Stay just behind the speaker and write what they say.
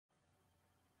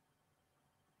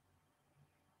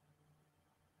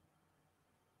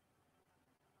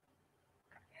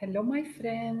Hello, my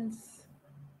friends.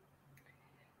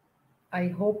 I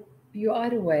hope you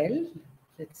are well.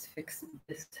 Let's fix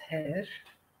this hair.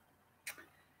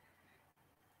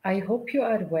 I hope you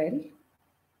are well.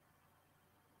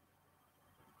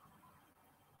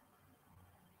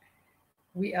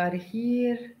 We are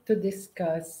here to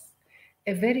discuss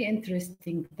a very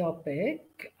interesting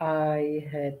topic I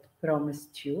had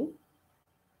promised you.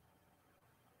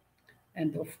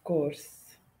 And of course,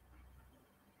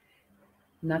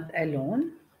 not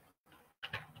alone.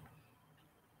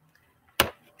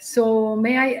 So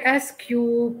may I ask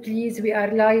you, please, we are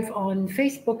live on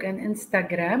Facebook and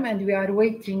Instagram, and we are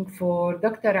waiting for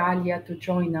Dr. Alia to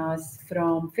join us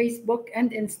from Facebook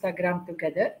and Instagram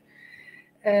together.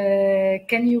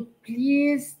 Can you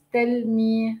please tell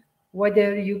me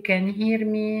whether you can hear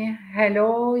me?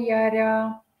 Hello,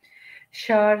 Yara,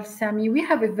 Charles, Sami. We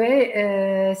have a very,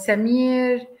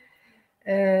 Samir,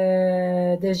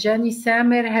 Dejani,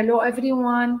 Samer. Hello,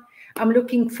 everyone. I'm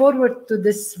looking forward to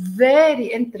this very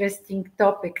interesting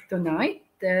topic tonight,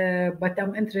 but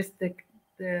I'm interested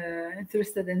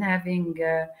in having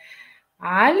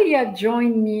Alia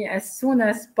join me as soon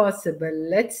as possible.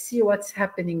 Let's see what's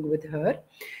happening with her.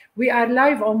 We are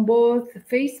live on both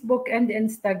Facebook and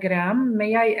Instagram.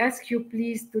 May I ask you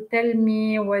please to tell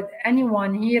me, with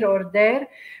anyone here or there,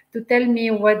 to tell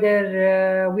me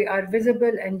whether we are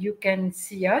visible and you can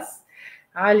see us.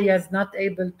 Alia is not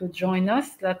able to join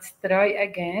us. Let's try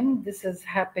again. This is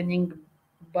happening,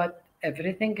 but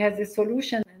everything has a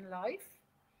solution in life.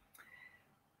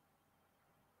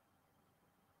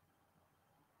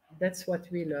 That's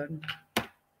what we learn.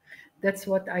 That's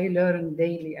what I learn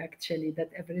daily, actually,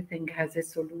 that everything has a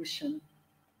solution.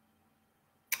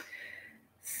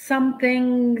 Some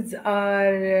things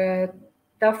are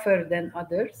tougher than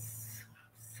others.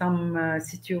 Some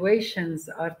situations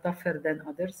are tougher than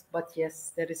others, but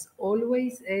yes, there is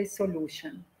always a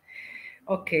solution.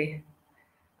 Okay,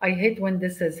 I hate when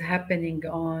this is happening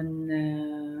on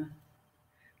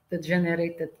the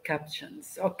generated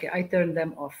captions. Okay, I turn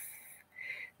them off.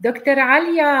 Dr.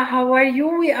 Alia, how are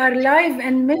you? We are live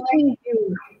and missing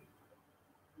you.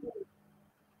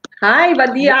 Hi,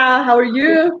 Badiaa. How are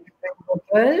you?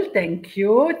 Well, thank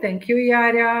you. Thank you,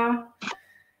 Yara.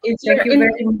 Thank you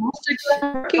very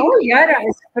much. Oh, Yara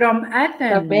is from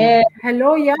Athens.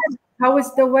 Hello, Yara. How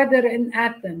is the weather in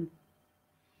Athens?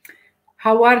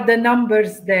 How are the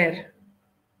numbers there?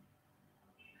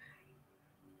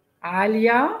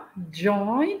 Alia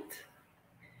joined.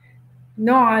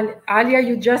 No, Alia,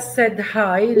 you just said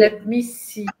hi. Let me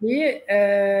see.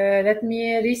 Let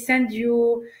me resend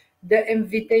you the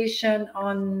invitation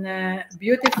on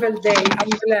beautiful day. I'm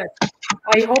glad.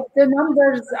 I hope the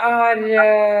numbers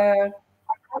are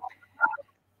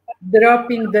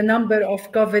dropping, the number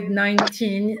of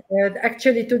COVID-19.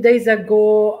 Actually, 2 days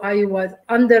ago, I was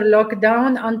under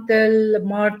lockdown until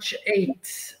March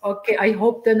 8th. Okay, I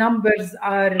hope the numbers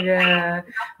are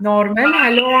normal.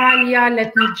 Hello, Alia.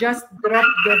 Let me just drop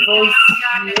the voice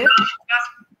here.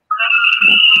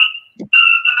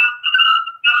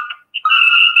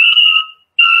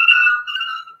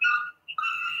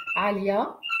 Alia,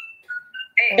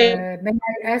 may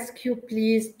I ask you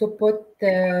please to put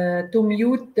to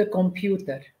mute the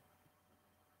computer?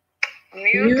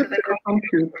 Mute the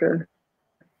computer.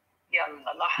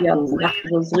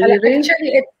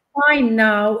 Actually, it's fine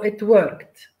now. It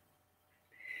worked.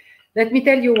 Let me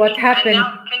tell you what happened.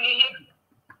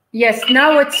 Yes,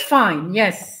 now it's fine.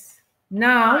 Yes.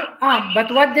 Now,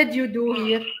 but what did you do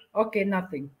here? Okay,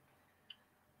 nothing.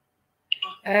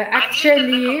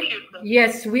 Actually,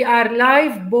 yes, we are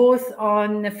live both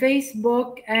on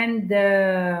Facebook and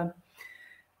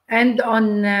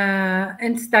on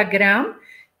Instagram.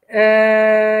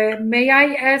 May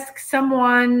I ask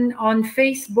someone on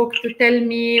Facebook to tell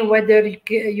me whether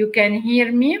you can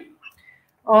hear me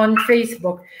on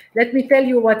Facebook? Let me tell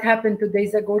you what happened 2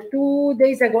 days ago. 2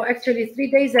 days ago, actually 3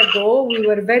 days ago, we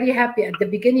were very happy at the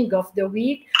beginning of the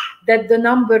week that the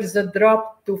numbers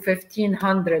dropped to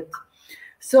 1,500.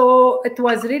 So it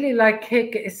was really like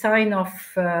a sign of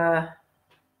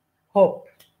hope.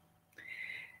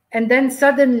 And then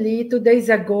suddenly, 2 days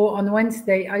ago on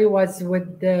Wednesday, I was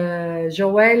with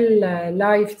Joel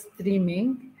live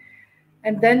streaming.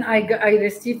 And then I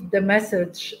received the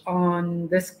message on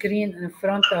the screen in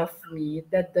front of me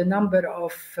that the number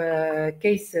of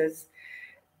cases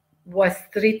was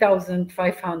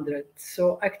 3,500.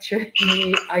 So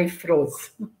actually, I froze.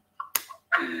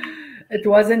 It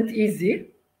wasn't easy.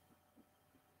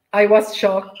 I was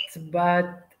shocked, but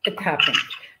it happened.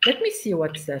 Let me see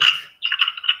what's that.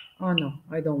 Oh, no,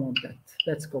 I don't want that.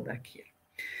 Let's go back here.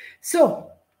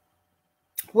 So,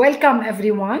 welcome,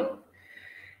 everyone.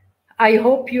 I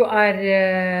hope you are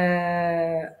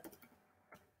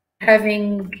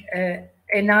having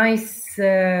a nice,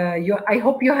 I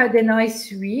hope you had a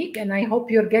nice week, and I hope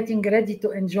you're getting ready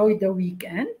to enjoy the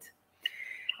weekend.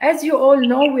 As you all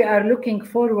know, we are looking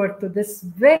forward to this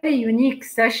very unique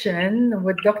session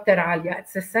with Dr. Alia.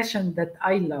 It's a session that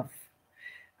I love.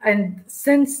 And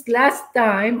since last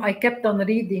time, I kept on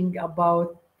reading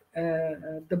about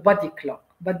the body clock.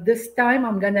 But this time,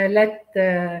 I'm going to let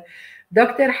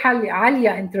Dr.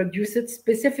 Alia introduce it,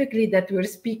 specifically that we're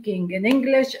speaking in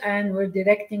English and we're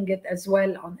directing it as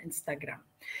well on Instagram.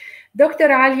 Dr.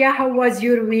 Alia, how was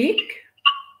your week?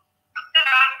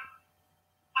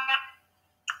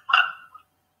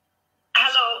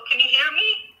 Hello, can you hear me?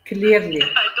 Clearly.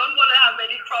 I don't want to have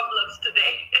any problems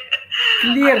today.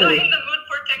 Clearly. I'm not in the mood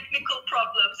for technical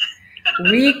problems.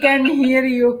 We can hear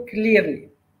you clearly.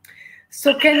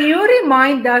 So can you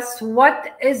remind us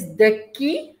what is the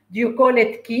qi? Do you call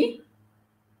it qi?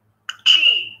 Qi.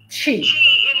 Qi. Qi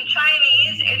in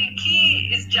Chinese and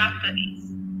qi is Japanese.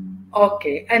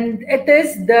 Okay, and it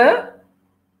is the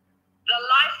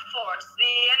life force,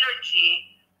 the energy,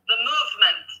 the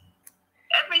movement,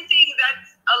 everything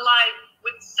that's alive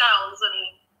with cells,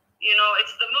 and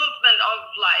it's the movement of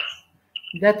life.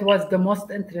 That was the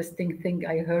most interesting thing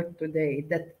I heard today,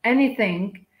 that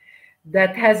anything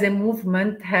that has a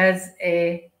movement has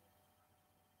a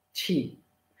qi.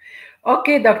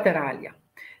 Okay, Dr. Alia,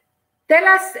 tell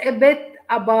us a bit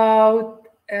about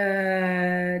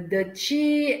the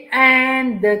qi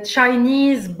and the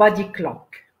Chinese body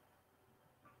clock.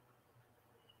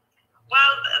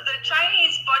 Well, the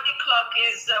Chinese body clock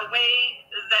is a way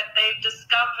that they've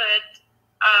discovered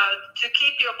to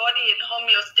keep your body in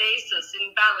homeostasis,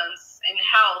 in balance, in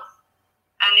health,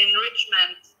 and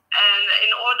enrichment. And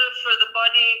in order for the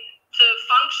body to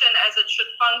function as it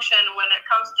should function when it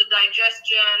comes to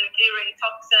digestion, clearing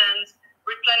toxins,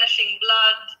 replenishing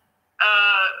blood,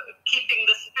 keeping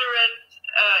the spirit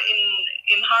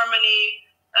in harmony,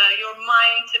 your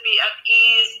mind to be at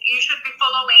ease, you should be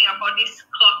following a body's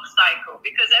clock cycle,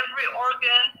 because every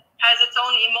organ has its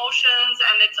own emotions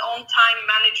and its own time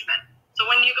management. So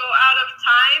when you go out of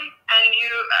time and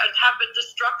you have a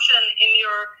disruption in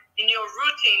your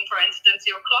routine, for instance,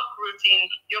 your clock routine,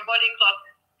 your body clock,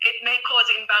 it may cause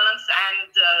imbalance and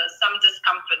some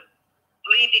discomfort,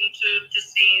 leading to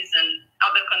disease and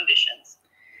other conditions,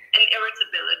 and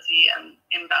irritability and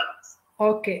imbalance.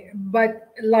 Okay,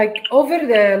 but like over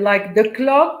there, like the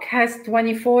clock has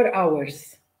 24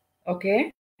 hours,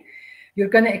 okay? You're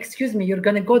gonna, excuse me, you're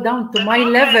gonna go down to my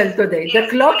level today. Yes, the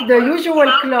clock, the usual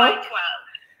 12 clock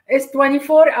is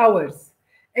 24 hours.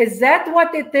 Is that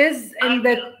what it is in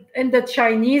the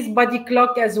Chinese body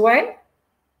clock as well?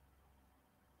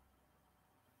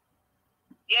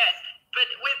 Yes, but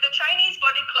with the Chinese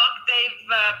body clock, they've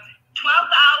 12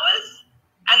 hours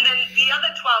and then the other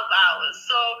 12 hours.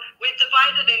 So we're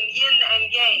divided in yin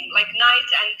and yang, like night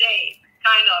and day,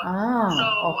 kind of. So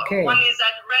okay. One is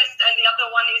at rest and the other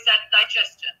one is at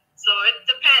digestion. So it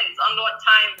depends on what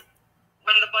time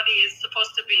when the body is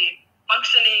supposed to be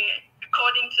functioning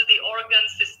according to the organ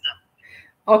system.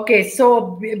 Okay,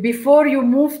 so before you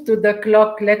move to the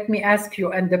clock, let me ask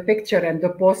you, and the picture and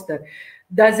the poster,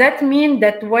 does that mean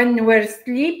that when we're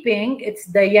sleeping, it's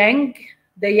the yang?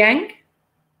 The yang?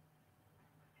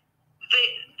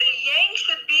 The yang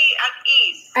should be at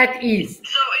ease. At ease.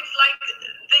 So it's like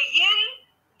the yin,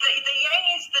 the yang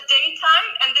is the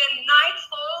daytime, and then night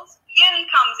falls, yin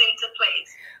comes into place.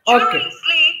 During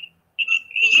sleep,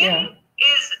 yin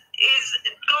is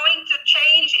going to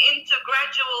change into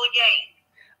gradual yang.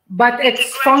 But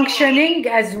it's functioning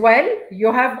as well.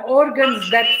 You have organs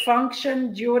that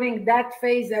function during that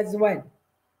phase as well. 100%.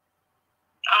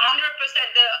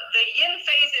 The yin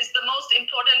phase is the most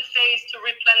important phase to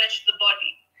replenish the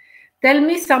body. Tell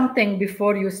me something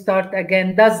before you start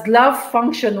again. Does love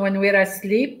function when we're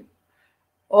asleep?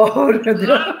 Or love will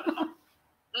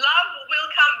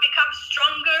become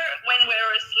stronger when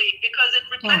we're asleep, because it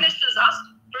replenishes us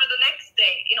for the next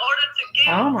day in order to give.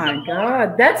 Oh my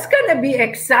God, that's gonna be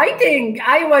exciting.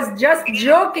 I was just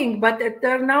joking, but it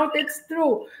turned out it's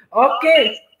true. Okay.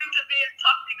 There's going to be a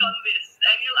topic on this,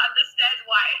 and you'll understand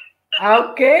why.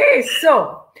 Okay,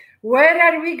 so where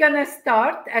are we gonna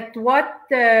start? At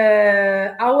what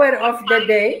hour of the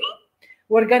day?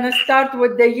 We're gonna start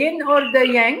with the yin or the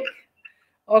yang?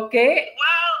 Okay.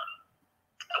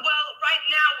 Well, right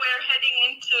now we're heading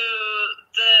into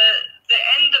the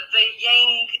end of the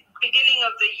yang, beginning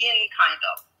of the yin, kind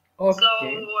of. Okay. So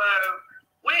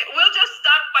we'll just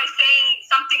start by saying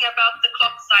something about the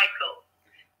clock cycle.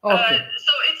 Okay.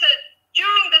 So it's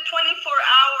during the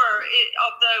 24-hour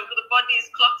of the body's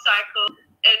clock cycle,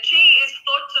 qi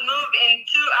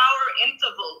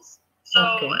So,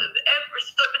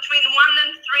 so between 1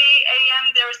 and 3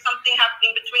 a.m. there is something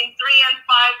happening. Between 3 and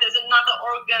 5 there's another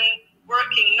organ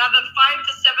working. Another 5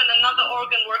 to 7 another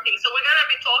organ working. So we're going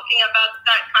to be talking about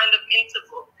that kind of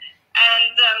interval.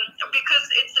 And because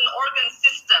it's an organ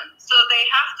system, so they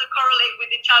have to correlate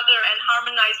with each other and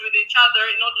harmonize with each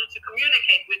other in order to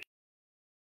communicate with.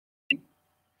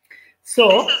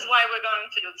 So this is why we're going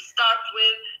to start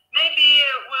with, maybe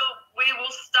we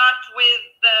will start with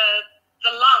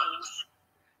the lungs.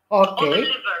 Okay. Or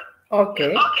the liver.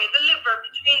 Okay. Okay, the liver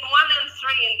between 1 and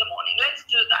 3 in the morning. Let's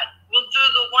do that. We'll do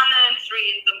the 1 and 3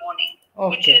 in the morning.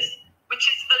 Okay. Which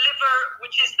is the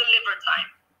liver time.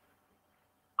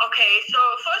 Okay, so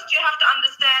first you have to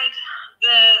understand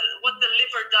what the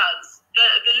liver does.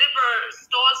 The liver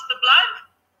stores the blood.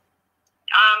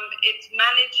 It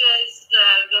manages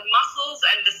the muscles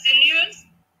and the sinews.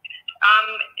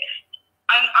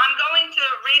 I'm going to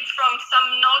read from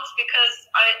some notes because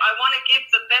I want to give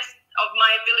the best of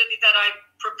my ability that I've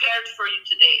prepared for you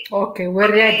today. Okay, we're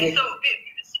ready. So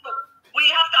we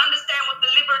have to understand what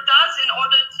the liver does in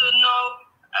order to know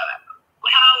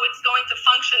how it's going to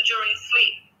function during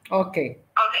sleep. Okay.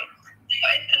 Okay. So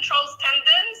it controls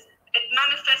tendons. It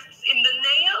manifests in the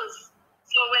nails.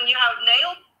 So when you have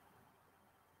nail.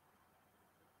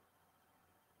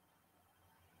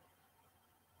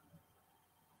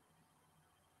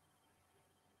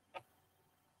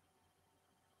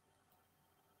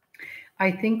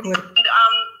 I think we're. Are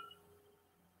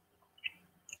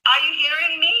you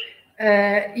hearing me?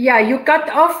 Yeah, you cut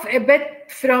off a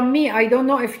bit from me. I don't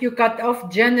know if you cut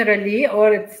off generally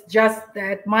or it's just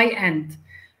at my end.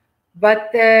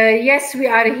 But yes, we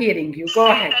are hearing you. Go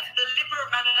ahead. That the liver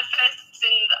manifests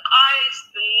in the eyes,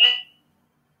 the neck.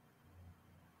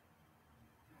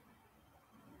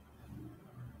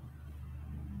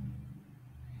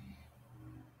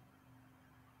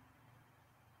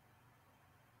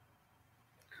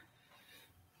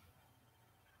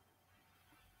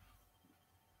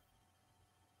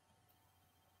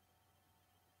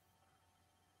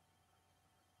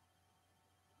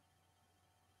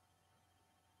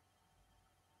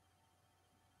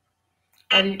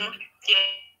 Are you... Yeah.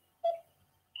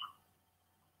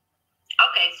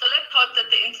 Okay, so let's hope that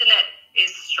the internet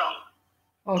is strong.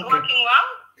 Okay. It's working well?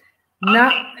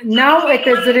 Now it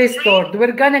is restored.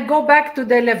 We're going to go back to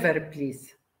the liver,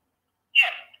 please.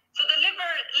 Yeah. So the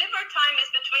liver time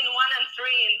is between 1 and 3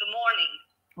 in the morning.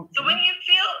 Okay. So when you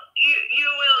feel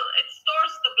it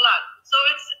stores the blood. So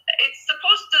it's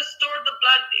supposed to store the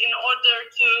blood in order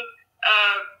to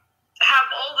have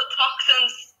all the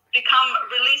toxins become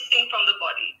releasing from the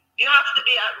body. You have to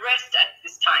be at rest at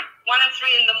this time. 1 and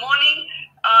 3 in the morning,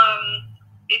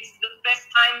 it's the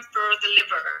best time for the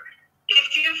liver.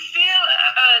 If you feel,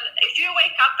 if you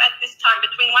wake up at this time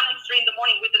between 1 and 3 in the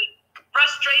morning with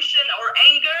frustration or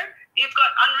anger, you've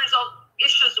got unresolved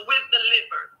issues with the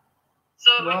liver.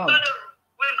 So wow.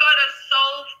 we've got to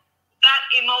solve that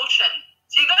emotion.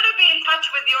 So you got to be in touch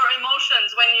with your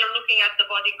emotions when you're looking at the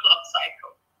body clock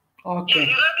cycle. Okay. You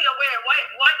got to be aware.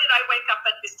 Why did I wake up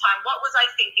at this time? What was I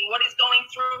thinking? What is going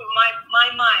through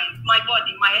my mind, my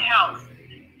body, my health?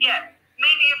 Yeah.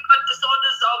 Maybe you've got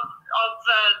disorders of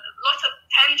lots of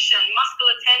tension,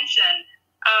 muscular tension.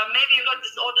 Maybe you've got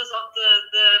disorders of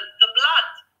the blood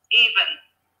even.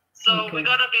 So we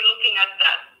got to be looking at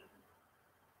that.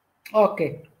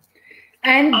 Okay.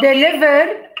 And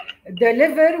okay. The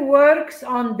liver works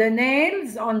on the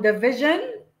nails, on the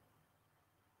vision.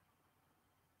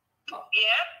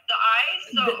 Yeah, the eyes.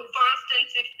 So, for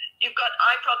instance, if you've got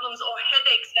eye problems or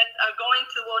headaches that are going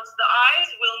towards the eyes,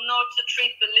 we'll know to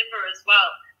treat the liver as well,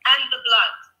 and the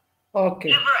blood. Okay.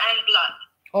 Liver and blood.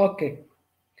 Okay.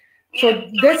 So yeah,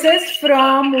 this is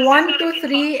from 1 to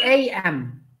 3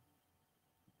 a.m.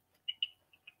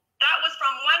 That was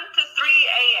from 1 to 3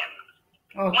 a.m.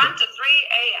 Okay. 1 to 3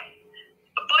 a.m.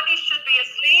 The body should be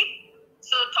asleep,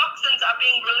 so toxins are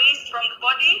being released from the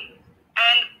body,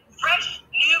 and fresh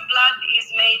new blood is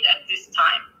made at this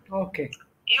time. Okay.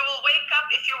 You will wake up,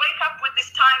 if you wake up with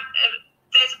this time,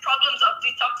 there's problems of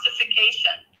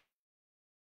detoxification.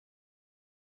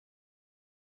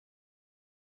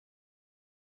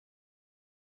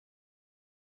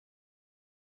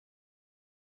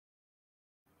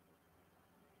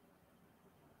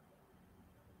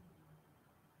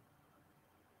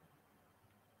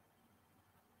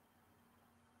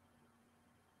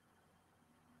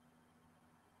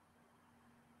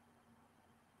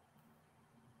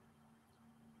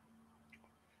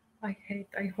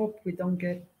 I hope we don't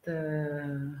get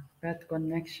bad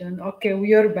connection. Okay,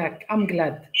 you're back. I'm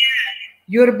glad.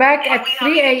 You're back at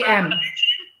 3 a.m.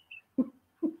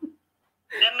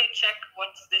 Let me check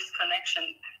what's this connection.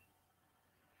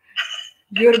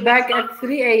 You're back at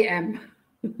 3 a.m.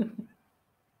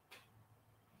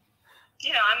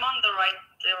 Yeah, I'm on the right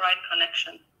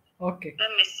connection. Okay.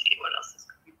 Let me see what else is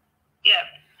coming. Yeah.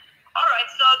 All right,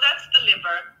 so that's the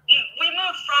liver. We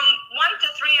move from 1 to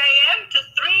 3 a.m. to 3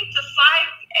 to 5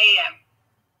 a.m.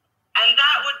 And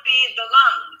that would be the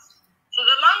lungs. So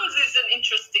the lungs is an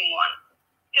interesting one.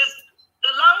 Because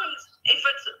the lungs, if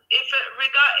it's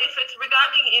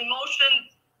regarding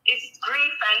emotion, it's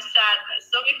grief and sadness.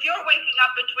 So if you're waking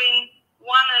up between 1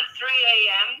 and 3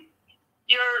 a.m.,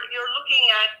 you're looking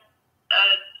at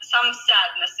some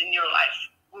sadness in your life.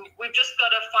 We've just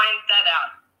got to find that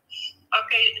out.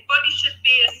 Okay, the body should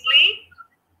be asleep.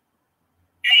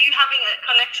 Are you having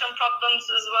connection problems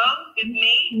as well with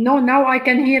me? No, now I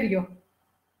can hear you.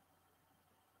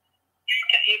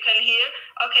 You can hear?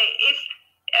 Okay, if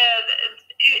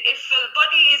the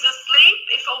body is asleep,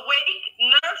 if awake,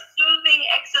 nerve-soothing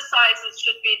exercises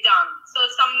should be done. So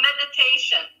some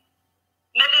meditating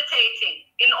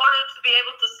in order to be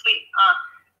able to sleep.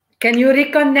 Can you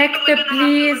reconnect,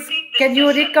 please? Can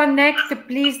you reconnect,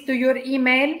 please, to your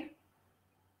email?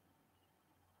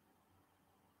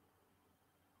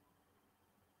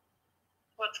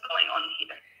 What's going on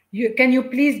here? Can you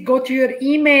please go to your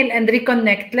email and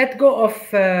reconnect? Let go of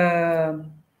the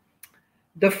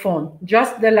phone,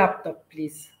 just the laptop,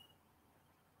 please.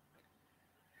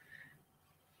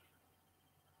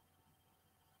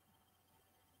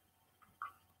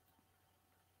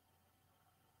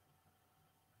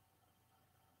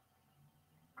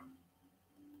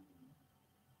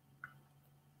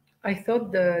 I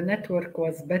thought the network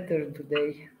was better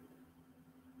today.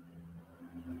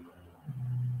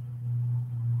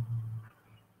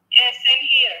 Yeah, same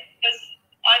here, because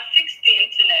I fixed the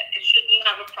internet. It shouldn't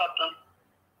have a problem.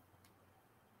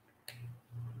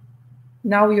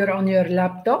 Now you're on your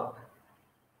laptop?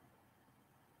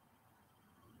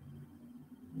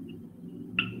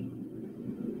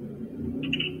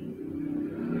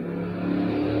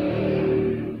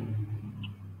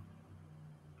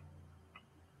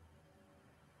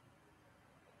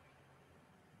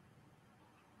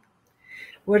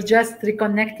 We're just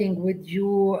reconnecting with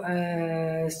you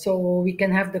so we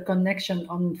can have the connection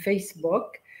on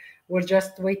Facebook. We're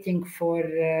just waiting for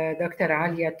Dr.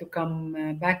 Alia to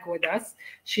come back with us.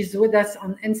 She's with us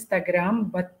on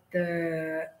Instagram, but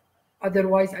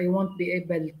otherwise I won't be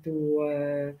able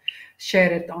to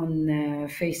share it on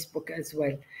Facebook as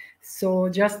well. So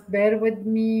just bear with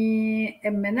me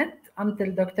a minute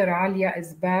until Dr. Alia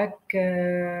is back.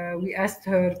 We asked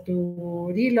her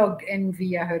to relog in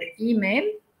via her email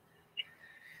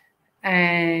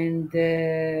and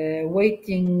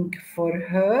waiting for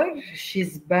her.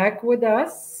 She's back with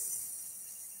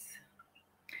us.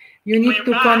 You need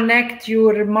to connect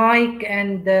your mic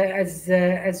and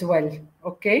as well,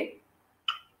 okay?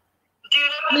 Do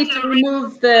you need to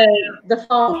remove the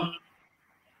phone?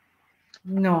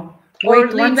 No.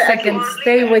 Wait 1 second.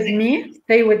 Stay with me.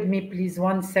 Stay with me, please.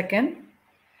 1 second.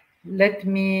 Let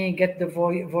me get the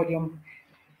volume.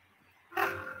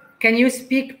 Can you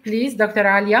speak, please, Dr.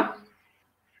 Alia?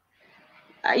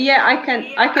 Yeah, I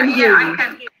can hear you.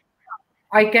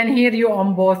 I can hear you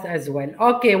on both as well.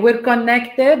 Okay, we're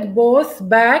connected both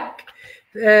back,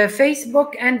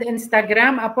 Facebook and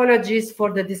Instagram. Apologies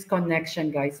for the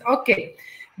disconnection, guys. Okay,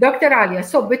 Dr. Alia,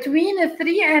 so between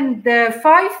 3 and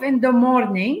 5 in the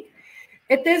morning,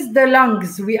 it is the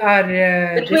lungs we are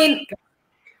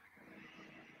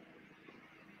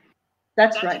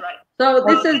That's right. So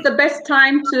this is the best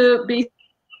time to be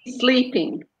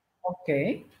sleeping.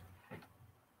 Okay.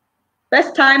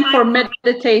 Best time for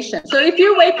meditation. So if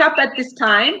you wake up at this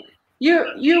time,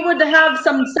 you would have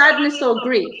some sadness or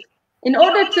grief. In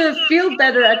order to feel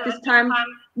better at this time,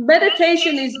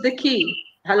 meditation is the key.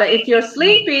 If you're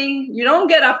sleeping, you don't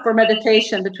get up for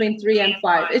meditation between 3 and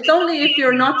 5. It's only if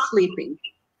you're not sleeping.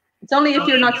 It's only if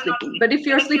you're not sleeping. But if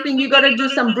you're sleeping, you got to do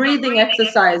some breathing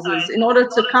exercises in order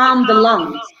to calm the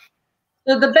lungs.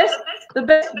 So the best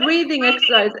breathing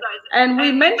exercise, and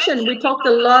we talked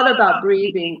a lot about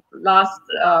breathing last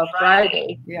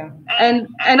Friday. Yeah. And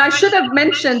I should have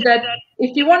mentioned that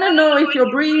if you want to know if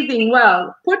you're breathing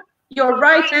well, put your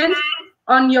right hand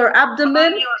on your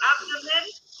abdomen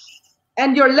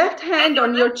and your left hand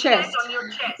on your chest.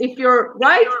 If your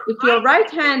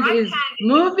right hand is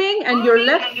moving and your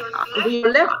left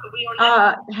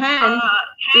hand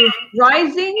is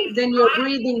rising, then you're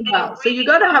breathing well. So you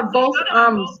got to have both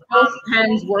arms, both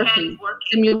hands working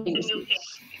simultaneously.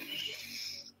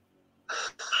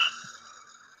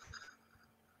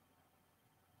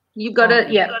 You got to,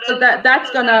 yeah. So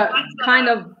that's gonna kind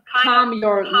of calm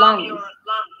your lungs.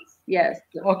 Yes.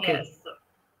 Okay.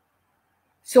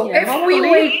 So Yeah, if hopefully.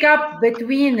 we wake up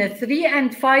between 3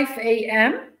 and 5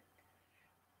 a.m.,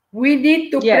 we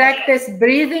need to Yes. practice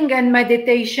breathing and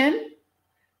meditation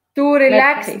to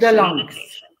relax the Meditation. lungs.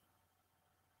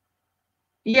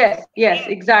 Yes, yes,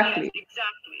 exactly.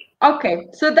 Okay,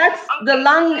 so that's the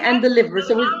lung and the liver.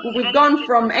 So we've gone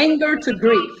from anger to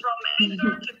grief.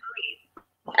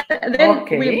 And then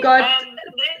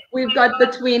we've got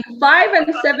between 5 and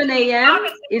 7 a.m.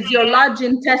 is your large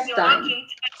intestine.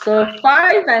 So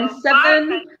 5 and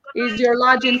 7 is your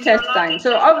large intestine.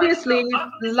 So obviously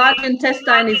the large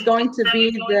intestine is going to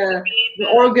be the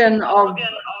organ of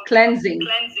cleansing,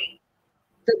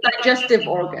 the digestive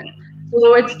organ.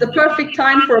 So it's the perfect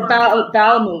time for a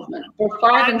bowel movement for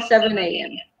 5 and 7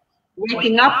 a.m.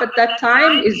 Waking up at that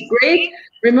time is great.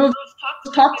 Remove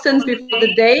toxins before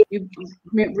the day. You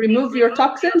remove your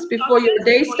toxins before your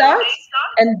day starts.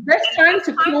 And best time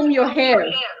to comb your hair.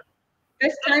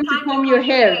 Best time to comb your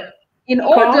hair in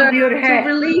order to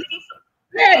release.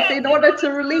 Yes, in order to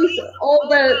release all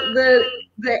the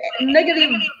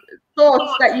negative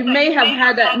thoughts that you may have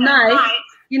had at night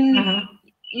in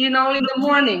in the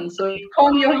morning. So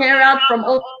comb your hair out from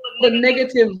all the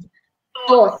negative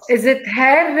thoughts. Is it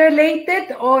hair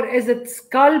related or is it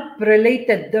scalp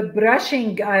related? The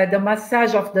brushing, the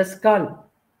massage of the scalp.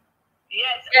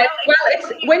 Yes, well, it's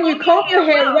when you comb your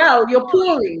hair well, you're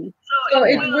pulling, so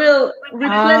it will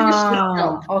replenish the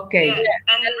scalp. Okay.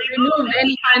 Yeah, and remove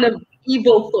any kind of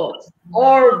evil thoughts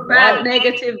or bad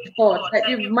negative thoughts that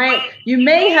you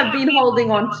may have been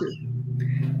holding on to.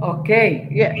 Okay.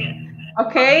 Yeah.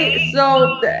 Okay,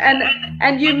 so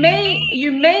and you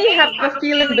may have a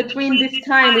feeling between this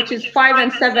time, which is 5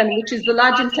 and 7, which is the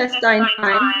large intestine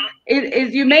time.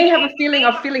 You may have a feeling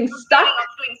of feeling stuck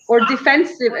or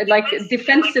defensive, like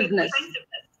defensiveness,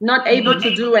 not able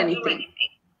to do anything.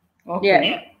 Okay.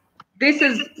 Yeah, this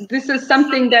is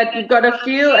something that you've got to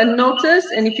feel and notice.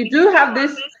 And if you do have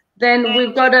this, then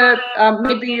we've got to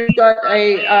maybe you've got a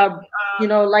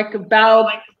like a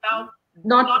bowel.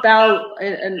 Not enough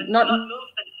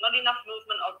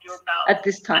movement of your bowel at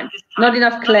this time. Not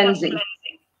enough cleansing.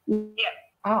 Yeah.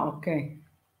 Okay.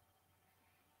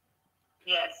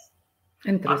 Yes.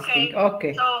 Interesting.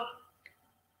 Okay.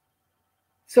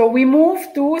 So we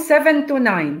move to 7 to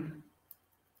 9.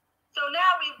 So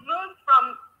now we've moved from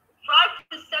 5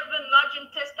 to 7 large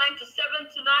intestine to 7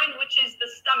 to 9, which is the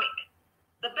stomach.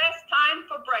 The best time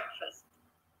for breakfast.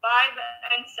 5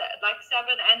 and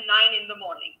 7 and 9 in the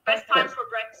morning. Best time for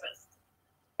breakfast.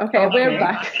 Okay, we're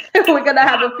back. We're gonna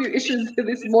have a few issues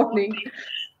this morning.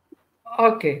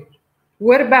 Okay,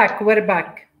 we're back. Great.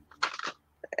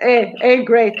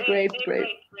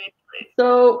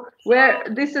 So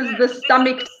this is the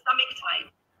stomach time.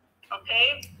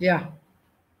 Okay. Yeah.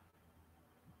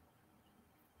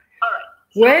 All right.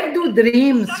 Where do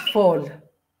dreams fall?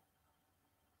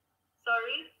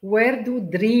 Sorry? Where do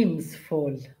dreams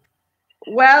fall?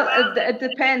 Well, it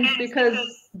depends, because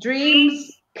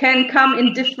dreams can come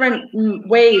in different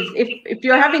ways. If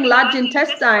you're having large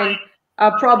intestine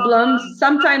problems,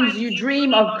 sometimes you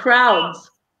dream of crowds.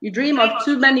 You dream of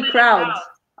too many crowds,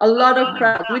 a lot of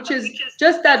crowds, which is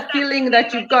just that feeling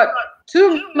that you've got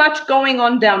too much going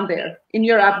on down there in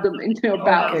your abdomen, in your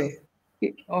bowels.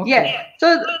 Okay. Yeah.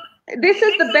 So this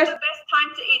is the best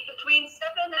time to eat. Between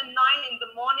 7 and 9 in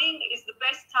the morning is the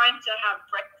best time to have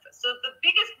breakfast. So the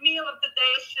biggest meal of the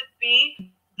day should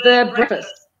be the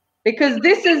breakfast, because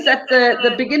this is at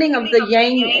the beginning of the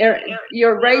yang.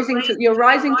 You're rising to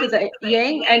the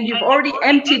yang, and you've already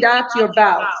emptied out your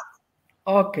bowels.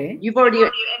 Okay. You've already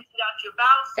emptied out your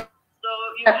bowels. So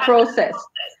you have process.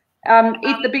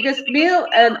 Eat the biggest meal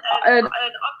and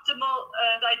optimal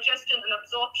digestion and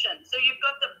absorption. So you've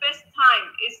got the best time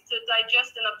is to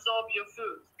digest and absorb your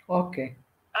food. Okay.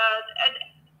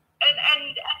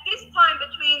 And at this time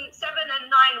between 7 and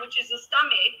 9, which is the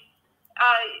stomach,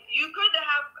 you could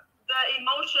have the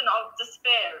emotion of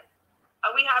despair.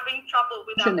 Are we having trouble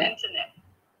with our internet?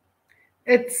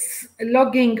 It's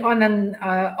logging on and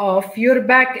off. You're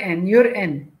back and you're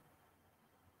in.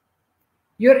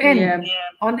 You're in. Yeah.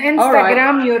 On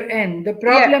Instagram, right. You're in. The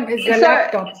problem is the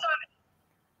laptop.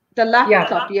 The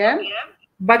laptop, yeah.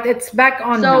 But it's back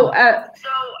on so, now.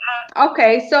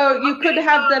 Okay, so you could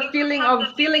have the feeling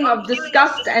of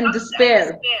disgust and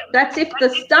despair. That's if the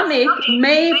stomach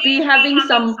may be having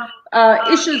some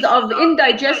issues of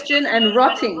indigestion and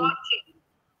rotting.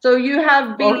 So you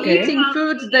have been eating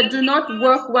foods that do not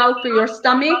work well for your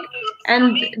stomach,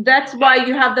 and that's why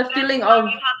you have the feeling of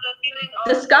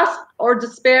disgust or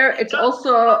despair. It's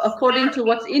also according to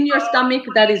what's in your stomach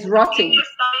that is rotting.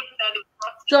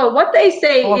 So what they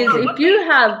say is, if you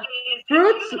have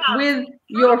fruits with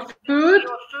your food,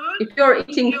 If you're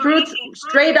eating fruits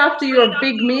straight after your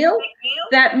big meal,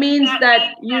 that means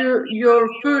that your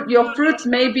fruits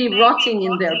may be rotting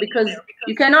in there, because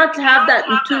you cannot have that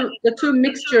the two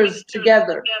mixtures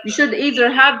together. You should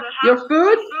either have your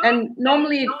food, and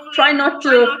normally try not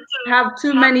to have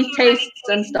too many tastes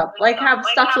and stuff. Like have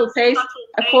subtle taste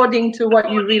according to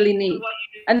what you really need.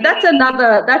 And that's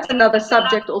another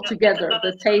subject altogether,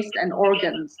 the taste and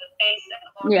organs.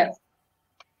 Yeah.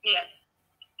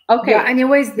 Okay. Yeah,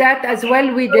 anyways, that as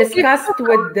well we discussed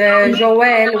with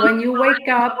Joelle. When you wake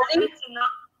up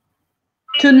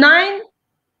to 9,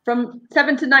 from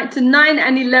 7 to 9 to 9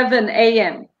 and 11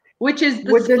 a.m., which is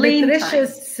the with the spleen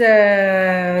nutritious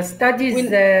studies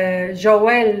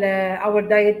Joelle, our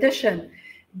dietitian,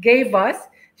 gave us.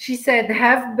 She said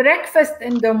have breakfast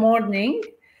in the morning,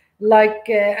 like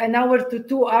an hour to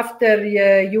 2 after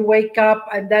you wake up,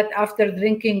 and that after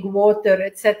drinking water,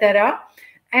 etc.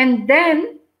 And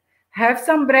then have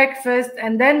some breakfast,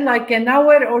 and then like an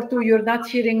hour or 2. You're not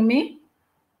hearing me?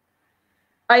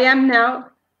 I am now.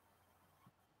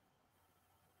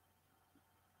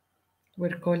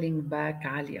 We're calling back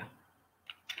Alia.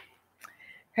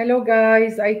 Hello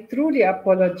guys, I truly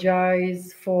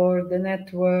apologize for the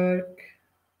network.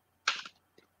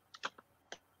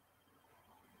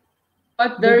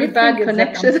 But very bad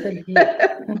connection.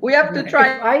 We have to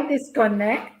try. If I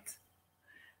disconnect,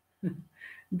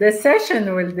 the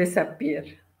session will disappear.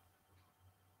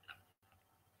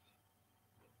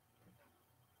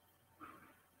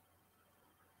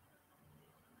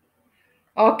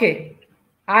 Okay,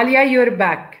 Alia, you're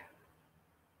back.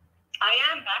 I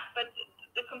am back, but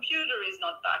the computer is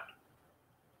not back.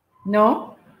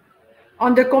 No?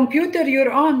 On the computer,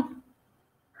 you're on.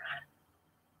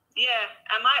 Yeah,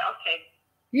 am I? Okay.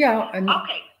 Yeah.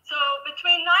 Okay, so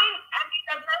between 9 and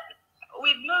 11,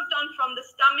 we've moved on from the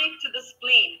stomach to the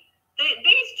spleen.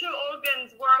 These two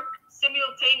organs work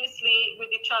simultaneously with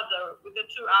each other with a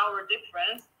 2-hour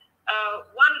difference.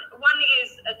 One is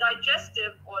a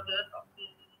digestive organ.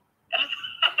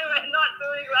 We're not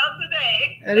doing well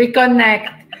today.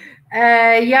 Reconnect.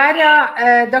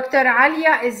 Yara, Dr.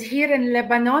 Alia is here in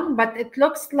Lebanon, but it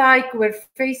looks like we're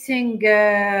facing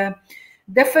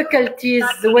difficulties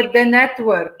with the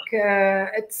network.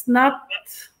 It's not...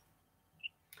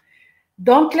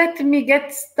 Don't let me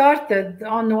get started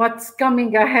on what's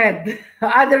coming ahead.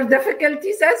 Other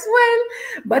difficulties as well,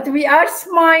 but we are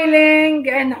smiling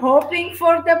and hoping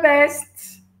for the best.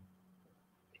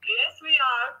 Yes, we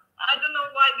are. I don't know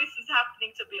why this is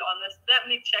happening, to be honest. Let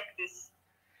me check this.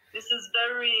 This is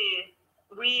very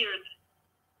weird.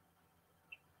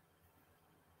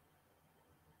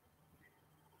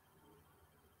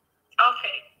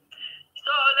 Okay,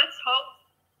 so let's hope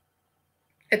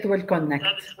it will connect.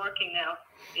 That it's working now.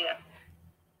 Yeah.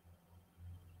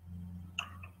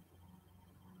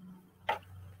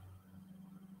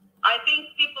 I think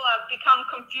people have become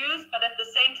confused, but at the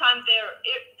same time, they're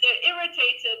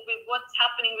irritated with what's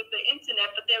happening with the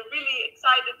internet, but they're really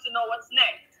excited to know what's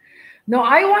next. No,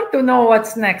 I want to know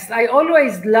what's next. I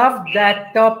always loved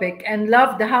that topic and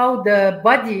loved how the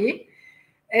body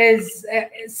is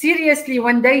seriously,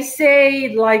 when they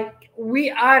say like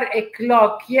we are a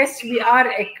clock. Yes, we are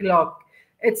a clock.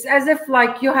 It's as if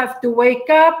like you have to wake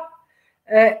up,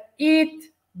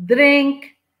 eat,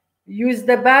 drink, use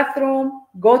the bathroom,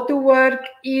 go to work,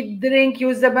 eat, drink,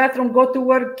 use the bathroom, go to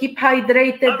work, keep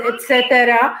hydrated,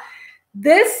 etc.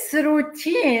 This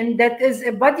routine that is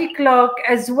a body clock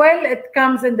as well, it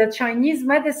comes in the Chinese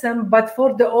medicine, but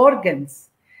for the organs.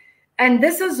 And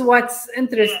this is what's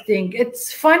interesting.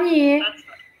 It's funny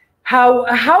how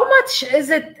much is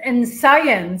it in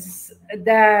science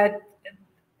that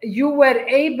you were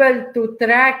able to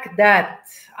track that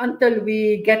until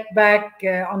we get back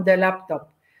on the laptop.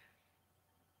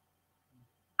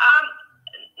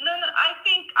 No,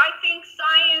 I think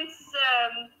science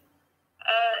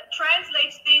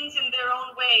translates things in their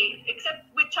own way. Except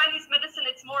with Chinese medicine,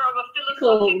 it's more of a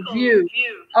philosophical view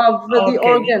of the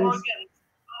organs.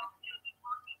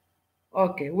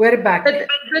 Okay, we're back. But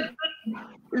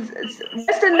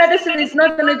Western medicine is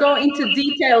not going to go into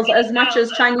details as much as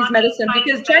Chinese medicine,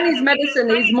 because Chinese medicine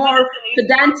is more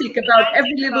pedantic about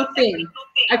every little thing,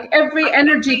 like every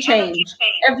energy change,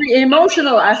 every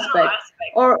emotional aspect.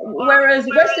 Or whereas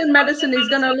Western medicine is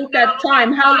going to look at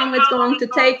time, how long it's going to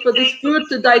take for this food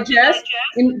to digest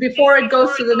before it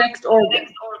goes to the next organ,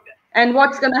 and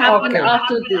what's going to happen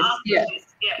after this. Yeah.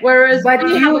 Whereas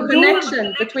we have a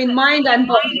connection between mind and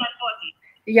body.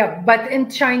 Yeah, but in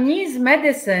Chinese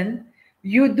medicine,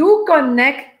 you do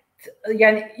connect,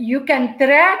 you can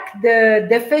track the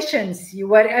deficiency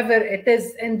wherever it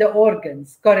is in the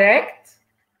organs, correct?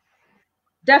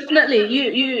 Definitely,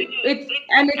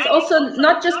 it's also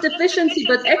not just deficiency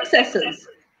but excesses.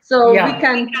 So we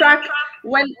can track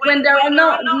when there are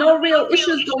no real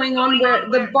issues going on, where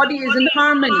the body is in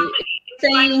harmony. It's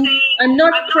saying, I'm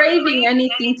not craving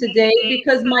anything today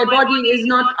because my body is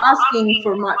not asking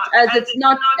for much, as it's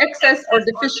not excess or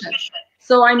deficient.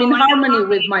 So I'm in harmony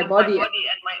with my body,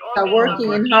 and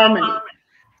working in harmony.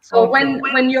 So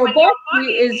when your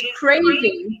body is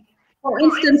craving, for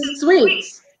instance,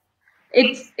 sweets,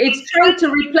 it's trying to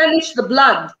replenish the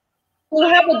blood. You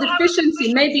have a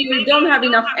deficiency, maybe you don't have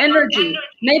enough energy,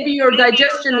 maybe your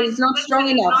digestion is not strong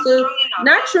enough, so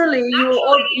naturally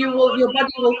your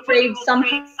body will crave some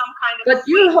kind, but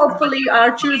you hopefully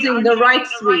are choosing the right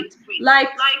sweet, like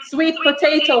sweet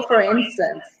potato, for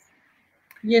instance.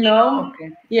 Yeah.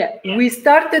 We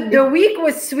started the week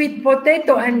with sweet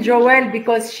potato and Joelle,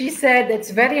 because she said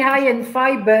it's very high in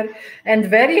fiber and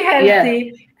very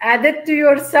healthy. Yeah. Add it to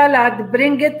your salad,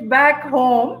 bring it back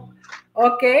home.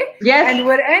 Okay. Yes. And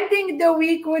we're ending the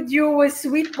week with you with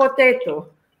sweet potato.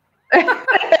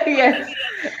 Yes.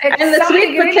 And the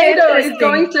sweet potato is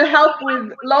going to help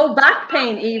with low back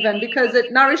pain, even because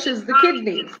it nourishes the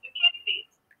kidneys.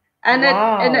 And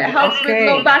it helps with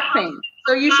low back pain.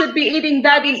 So you should be eating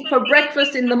that for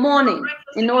breakfast in the morning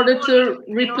in order to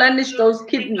replenish those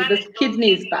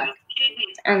kidneys back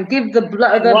and give the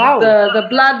blood the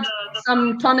blood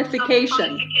some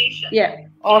tonification. Yeah.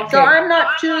 Okay. So I'm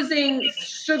not choosing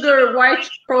sugar, white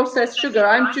processed sugar.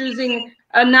 I'm choosing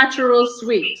a natural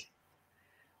sweet.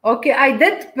 Okay, I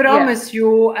did promise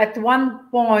you at one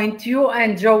point, you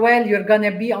and Joelle, you're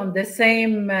gonna be on the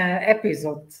same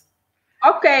episode.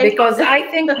 Okay. Because I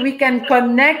think we can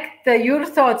connect your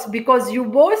thoughts, because you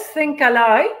both think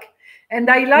alike, and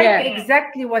I like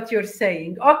exactly what you're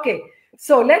saying. Okay,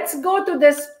 so let's go to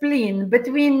the spleen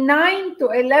between 9 to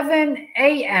 11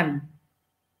 a.m.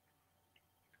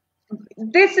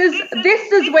 This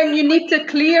is when you need to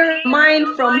clear your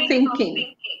mind from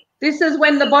thinking. This is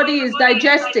when the body is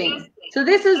digesting. So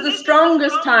this is the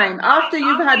strongest time. After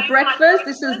you've had breakfast,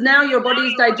 this is now your body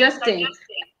is digesting.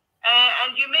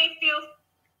 And you may feel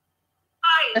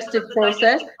digestive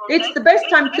process. It's the best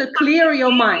time to clear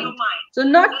your mind. So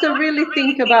not to really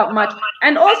think about much.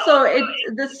 And also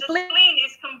the spleen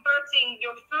is converting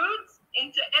your foods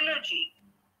into energy.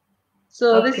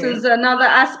 So this is another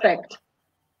aspect.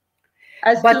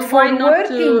 But for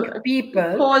working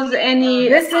people, cause any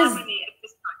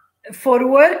for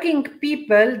working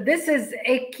people, this is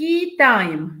a key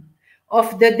time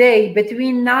of the day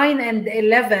between 9 and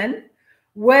 11,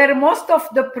 where most of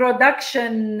the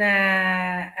production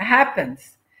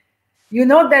happens. You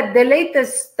know that the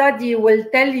latest study will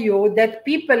tell you that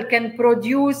people can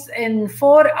produce in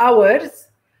 4 hours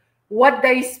what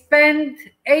they spend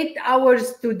 8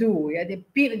 hours to do.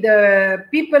 The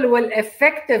people will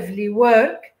effectively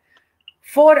work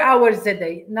 4 hours a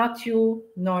day. Not you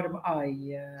nor I,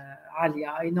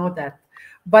 Alia, I know that.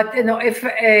 But if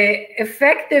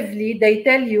effectively they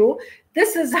tell you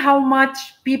this is how much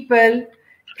people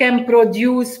can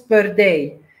produce per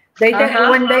day.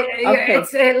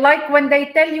 It's like when they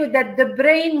tell you that the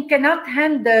brain cannot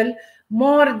handle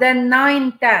more than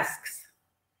 9 tasks.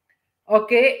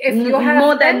 Okay, if you have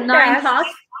more than 9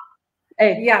 tasks,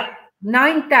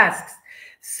 9 tasks.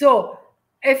 So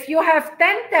if you have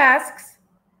 10 tasks,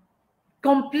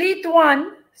 complete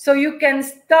one, so you can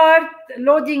start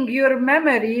loading your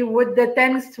memory with the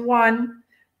 10th one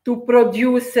to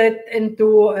produce it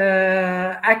into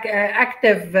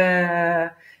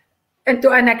into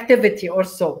an activity or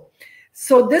so.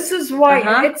 So this is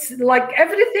why it's like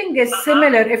everything is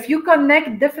similar. If you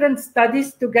connect different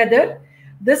studies together,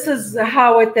 this is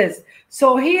how it is.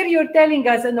 So here you're telling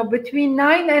us, between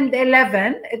 9 and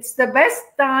 11, it's the best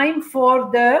time for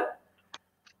the...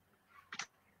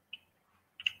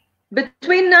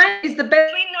 Between 9 is the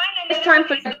best time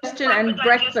for digestion and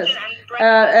breakfast.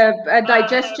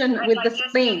 Digestion with the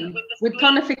spleen, with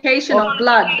tonification of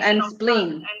blood and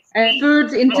spleen, and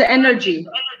foods into energy.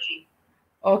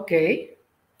 Okay.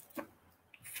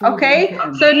 Okay,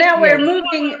 so now we're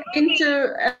moving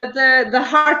into the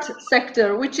heart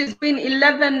sector, which is between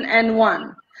 11 and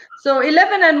 1. So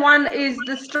 11 and 1 is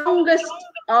the strongest,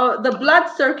 the blood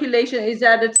circulation is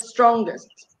at its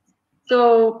strongest.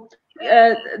 So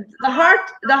the heart,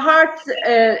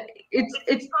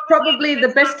 it's probably the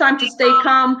best time to stay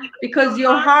calm, because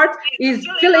your heart is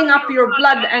filling up your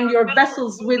blood and your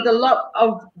vessels with a lot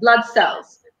of blood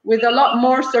cells, with a lot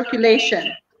more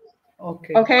circulation.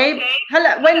 Okay.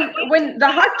 When the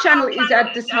heart channel is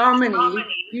at disharmony,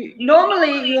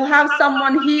 normally you have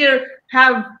someone here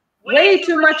have way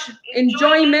too much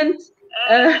enjoyment,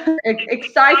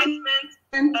 excitement,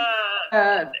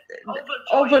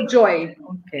 overjoy.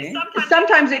 Okay.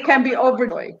 Sometimes it can be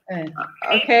overjoy.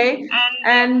 Okay,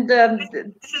 and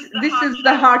this is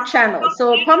the heart channel.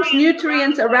 So it pumps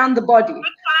nutrients around the body.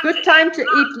 Good time to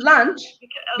eat lunch,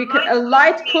 because a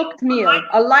light cooked meal,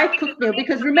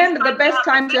 because remember, the best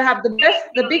time to have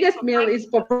the biggest meal is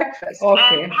for breakfast.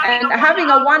 Okay. And having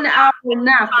a 1 hour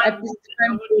nap at this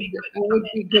time would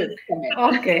be good for me.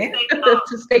 Okay.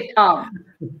 To stay calm.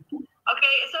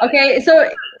 Okay, so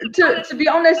to be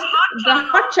honest, the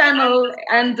heart channel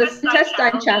and the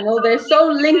intestine channel, they're so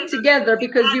linked together,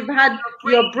 because you've had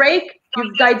your break,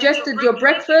 you've digested your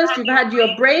breakfast, you've had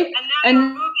your break,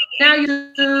 and now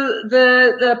you do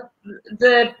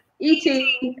the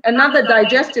eating, another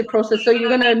digestive process. So you're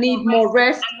going to need more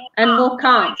rest and more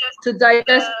calm to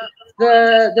digest.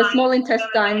 The small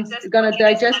intestine is going to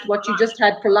digest what you just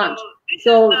had for lunch.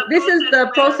 So this is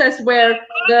the process where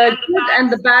the good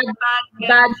and the bad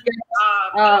get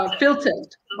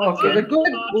filtered. Okay. So the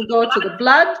good will go to the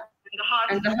blood,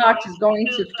 and the heart is going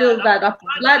to fill that up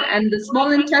with blood, and the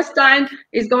small intestine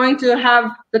is going to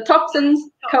have the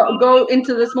toxins go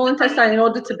into the small intestine in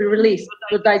order to be released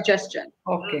for digestion.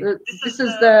 Okay. This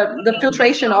is the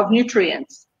filtration of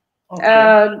nutrients.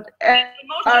 Okay.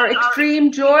 Are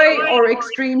extreme joy or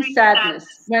extreme sadness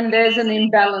when there's an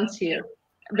imbalance here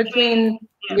between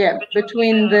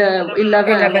the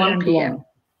 11 and 1 p.m.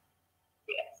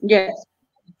 Yes.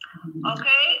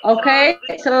 Okay,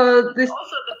 so this is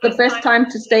the best time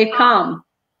to stay calm.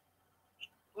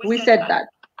 We said that.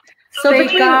 So stay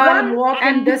between calm, walk in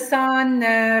and the sun,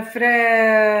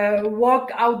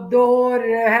 walk outdoor,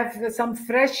 have some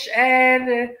fresh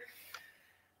air,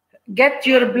 get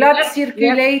your blood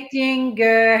circulating,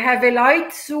 have a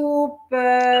light soup for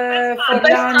the best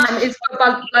lunch. time is for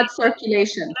blood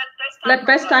circulation.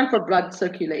 Best time for blood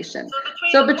circulation.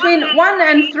 So between 1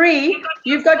 and 3,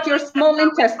 you've got your small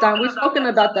intestine. We've spoken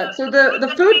about that. So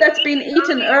the food that's been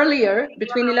eaten earlier,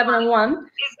 between 11 and 1,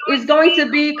 is going to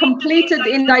be completed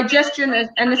in digestion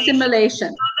and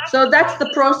assimilation. So that's the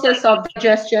process of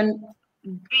digestion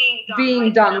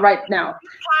being done right now.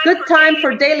 Good time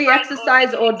for daily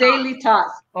exercise or daily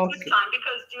tasks. Okay.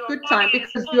 Good time,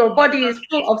 because your body is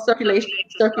full of circulated.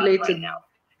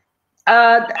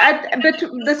 But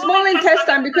the small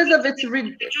intestine, because of its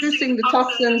reducing the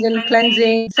toxins and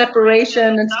cleansing,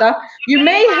 separation and stuff, you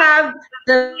may have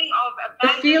the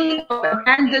feeling of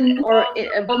abandonment or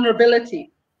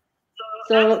vulnerability.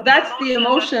 So that's the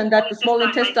emotion that the small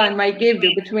intestine might give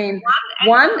you between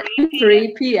 1 and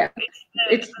 3 p.m.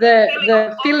 It's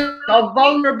the feeling of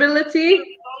vulnerability,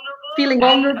 feeling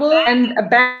vulnerable and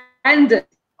abandoned.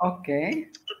 Okay.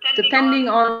 Depending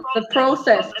on the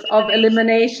process of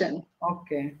elimination.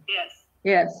 Okay.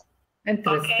 Yes.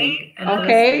 Interesting.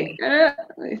 Okay.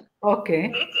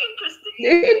 Okay.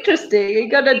 It's interesting. You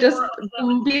gotta just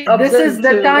be this is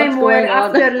the time where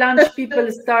on. after lunch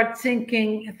people start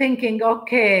thinking,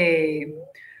 okay,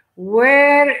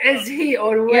 where is he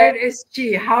or where is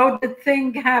she? How did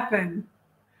thing happen?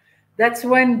 That's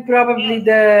when probably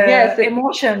the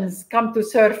emotions come to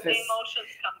surface.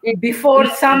 Before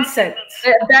sunset.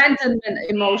 The abandonment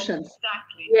emotions.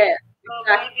 Exactly. Yeah,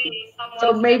 exactly.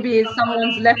 So maybe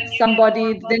someone's left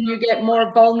somebody, then you get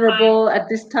more vulnerable at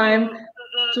this time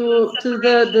to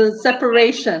the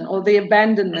separation or the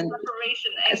abandonment,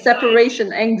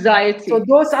 separation anxiety. So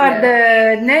those are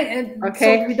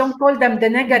so we don't call them the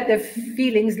negative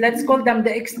feelings. Let's call them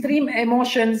the extreme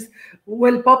emotions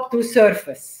will pop to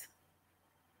surface.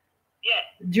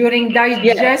 During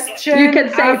digestion, you can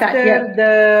say after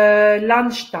the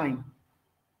lunchtime.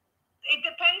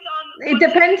 It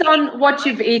depends on what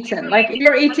you've eaten. Like if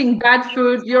you're eating bad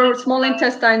food, your small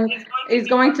intestine is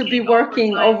going to be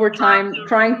working overtime,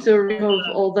 trying to remove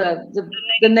all the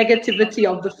negativity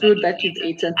of the food that you've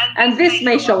eaten. And this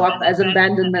may show up as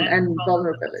abandonment and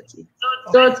vulnerability.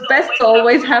 So it's best to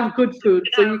always have good food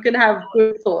so you can have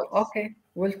good thoughts. Okay,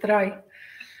 we'll try.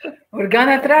 We're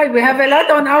gonna try. We have a lot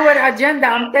on our agenda.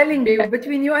 I'm telling you,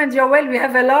 between you and Joel, we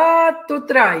have a lot to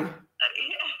try.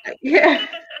 Yeah.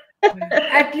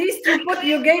 At least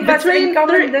you gave us in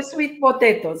common the sweet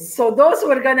potatoes. So those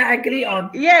we're gonna agree on.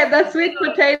 Yeah, that sweet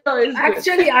potato is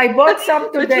actually good. I bought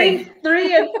some today. Between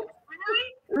 3 and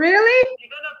really?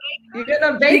 You're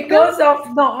gonna bake because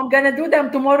them? I'm gonna do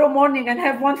them tomorrow morning and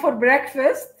have one for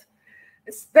breakfast.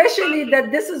 Especially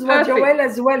that this is what Joel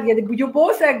as well. You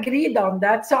both agreed on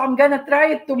that, so I'm gonna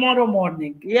try it tomorrow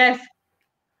morning. Yes.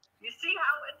 You see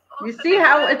how it's You see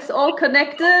how it's all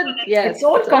connected? Yes, it's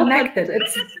all connected.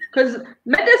 It's because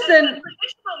medicine,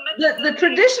 the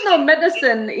traditional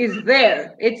medicine is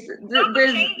there. It's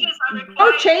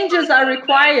no changes are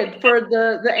required for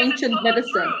the ancient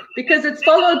medicine because it's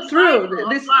followed through.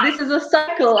 This is a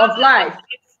cycle of life.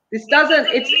 This doesn't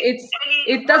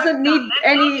it doesn't need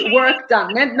any work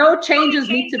done. No changes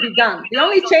need to be done. The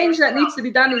only change that needs to be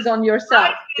done is on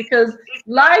yourself, because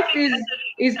life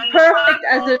is perfect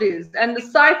as it is, and the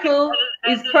cycle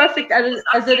is perfect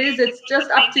as it is. It's just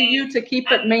up to you to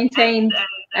keep it maintained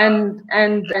and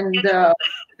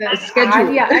scheduled.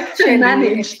 Alia,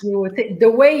 actually, if you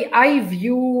the way I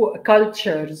view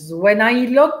cultures, when I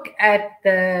look at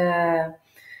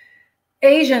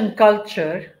Asian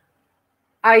culture,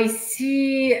 I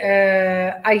see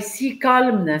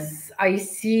calmness. I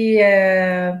see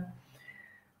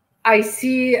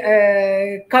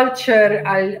culture.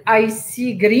 I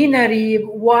see greenery.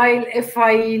 While if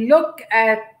I look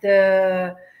at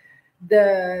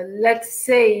let's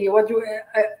say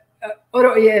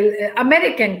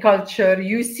American culture,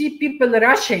 you see people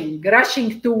rushing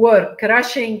to work,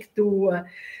 rushing to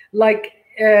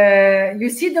you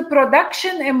see the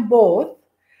production in both.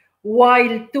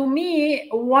 While to me,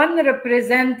 one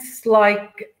represents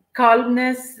like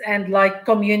calmness and like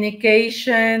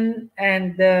communication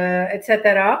and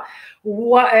etc.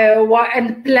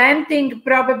 And planting,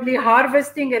 probably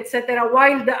harvesting, etc.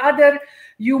 While the other,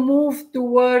 you move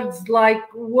towards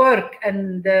like work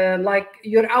and like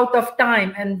you're out of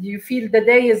time and you feel the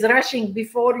day is rushing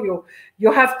before you.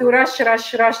 You have to rush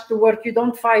to work. You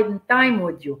don't find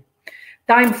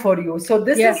time for you. So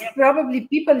this is probably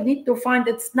people need to find.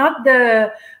 It's not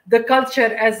the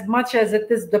culture as much as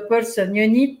it is the person. You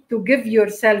need to give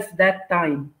yourself that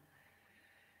time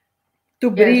to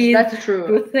breathe, that's true.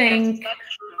 to think,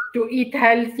 to eat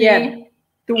healthy,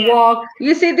 to walk.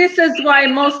 You see, this is why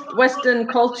most Western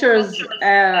cultures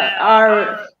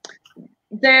are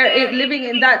they're living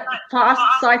in that fast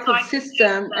cycle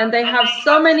system, and they have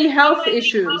so many health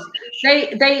issues.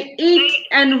 They eat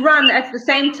and run at the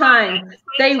same time.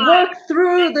 They work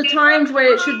through the times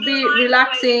where it should be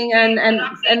relaxing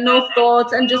and no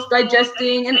thoughts and just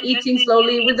digesting and eating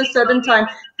slowly with a certain time.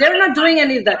 They're not doing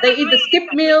any of that. They either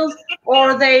skip meals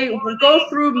or they go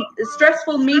through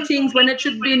stressful meetings when it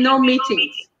should be no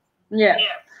meetings.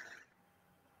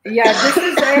 Yeah, this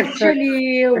is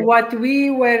actually what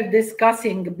we were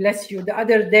discussing, bless you, the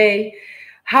other day,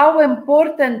 how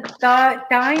important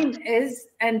time is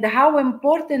and how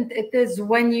important it is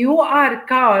when you are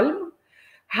calm,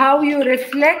 how you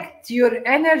reflect your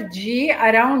energy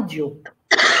around you.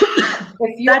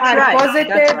 If you are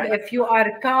positive, if you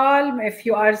are calm, if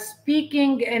you are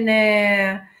speaking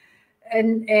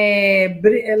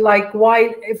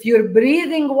if you're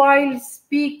breathing while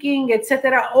speaking,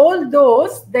 etc., all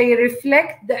those, they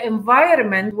reflect the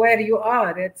environment where you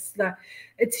are. It's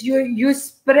you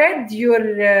spread your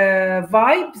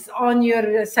vibes on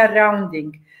your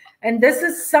surrounding, and this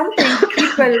is something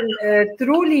people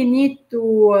truly need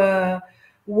to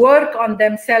work on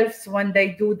themselves when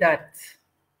they do that.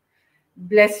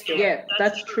 Bless you. Yeah,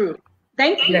 that's true.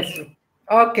 Thank you. Bless you.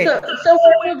 Okay. So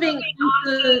we're moving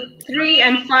into 3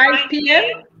 and 5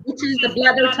 p.m., which is the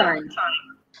bladder time.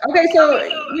 Okay, so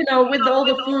you know, with all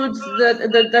the foods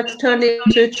that's turned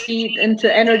into chi, into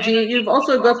energy, you've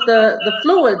also got the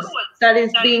fluids that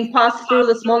is being passed through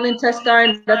the small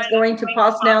intestine that's going to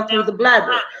pass now through the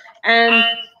bladder, and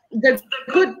the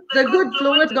good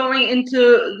fluids going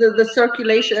into the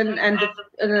circulation and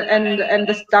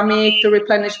the stomach to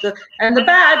replenish and the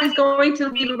bad is going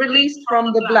to be released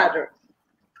from the bladder.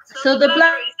 So the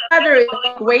bladder is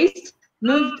waste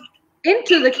moved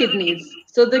into the kidneys.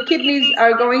 So the kidneys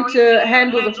are going to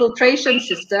handle the filtration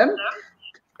system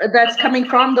that's coming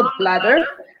from the bladder.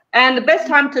 And the best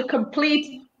time to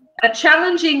complete a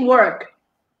challenging work,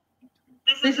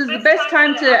 this is the best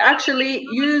time to actually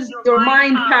use your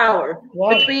mind power.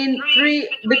 Wow. Between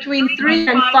 3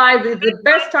 and 5 is the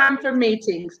best time for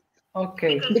meetings.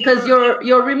 Okay. Because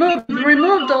you're removed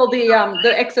all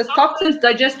the excess toxins,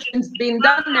 digestion's been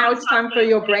done. Now it's time for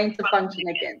your brain to function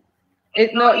again.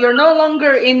 You're no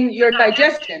longer in your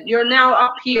digestion. You're now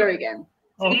up here again.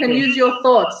 Okay. You can use your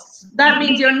thoughts. That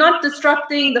means you're not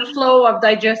disrupting the flow of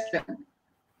digestion.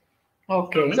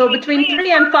 Okay. So between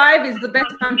 3 and 5 is the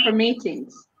best time for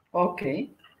meetings. Okay.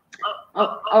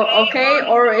 Okay,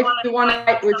 or if you want to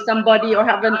fight with somebody or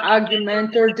have an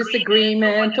argument or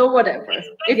disagreement or whatever.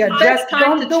 It's just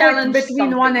don't do it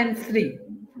between 1 and 3.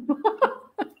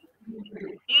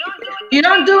 You don't do it You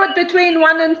don't do it between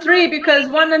 1 and 3 because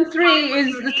 1 and 3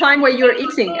 is the time where you're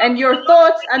eating and your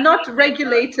thoughts are not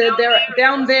regulated. They're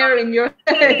down there in your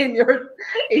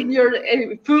in your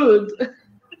food.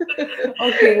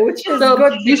 Okay, which is so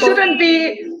good. You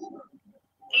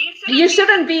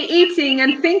shouldn't be eating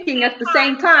and thinking at the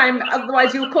same time.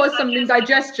 Otherwise, you'll cause some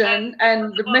indigestion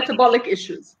and metabolic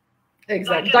issues.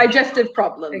 Exactly. Digestive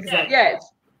problems. Exactly.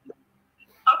 Yes.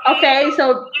 Okay,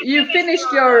 so you finished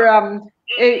your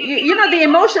you know, the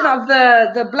emotion of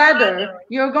the bladder.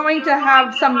 You're going to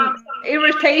have some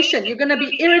irritation. You're going to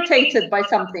be irritated by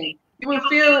something. You will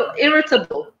feel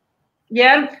irritable,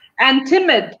 yeah, and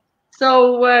timid.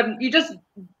 So you just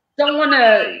don't want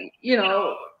to, you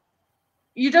know,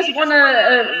 you just want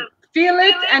to feel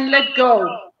it and let go.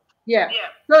 Yeah.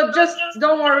 So just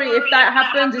don't worry if that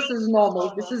happens. This is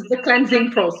normal. This is the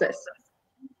cleansing process.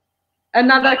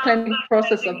 Another cleansing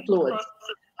process of fluids.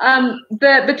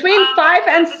 Between 5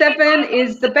 and 7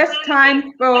 is the best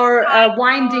time for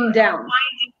winding down.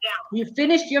 You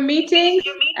finished your meetings,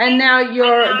 and now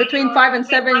you're between 5 and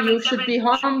 7. You should be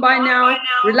home by now,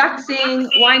 relaxing,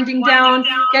 winding down,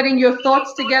 getting your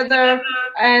thoughts together,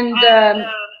 and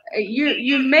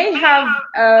you may have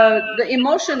the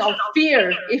emotion of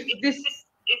fear if this is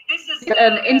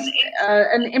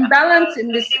an imbalance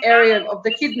in this area of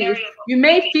the kidneys. You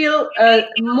may feel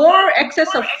more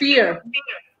excess of fear.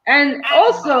 And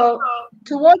also,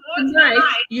 towards the night,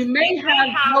 you may have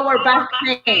lower back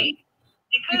pain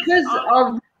because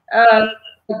of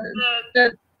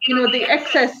the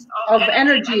excess of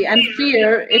energy and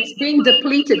fear. It's being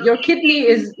depleted. Your kidney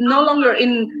is no longer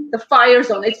in the fire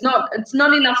zone. It's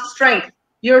not enough strength.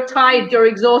 You're tired. You're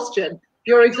exhausted.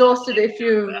 You're exhausted if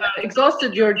you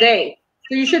exhausted your day.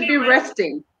 So you should be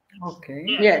resting. Okay.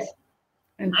 Yes.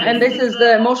 And this is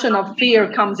the emotion of fear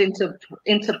comes into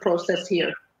process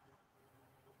here.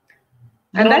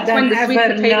 And that's when the sweet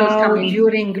potatoes come in.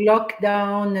 During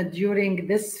lockdown, during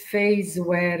this phase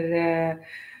where,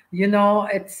 you know,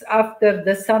 it's after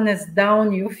the sun is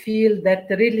down, you feel that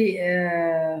really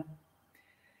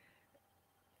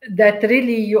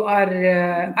you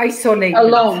are isolated.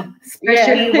 Alone.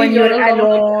 Especially when you're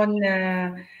alone.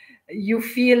 You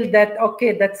feel that,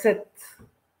 okay, that's it.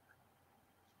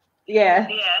 Yeah.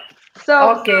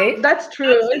 So okay, that's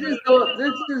true. This is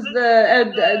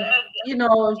the you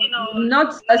know,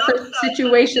 not a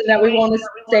situation that we want to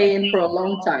stay in for a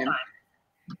long time.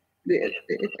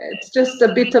 It's just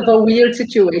a bit of a weird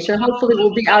situation. Hopefully,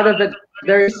 we'll be out of it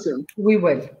very soon. We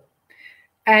will.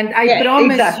 And I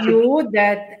promise you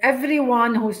that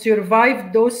everyone who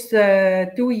survived those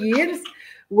 2 years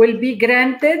will be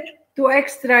granted 2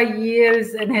 extra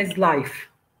years in his life.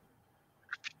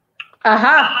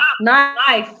 Aha,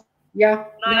 nice. Yeah,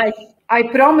 nice. I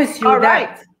promise you All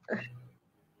that. Right.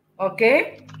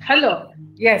 Okay? Hello.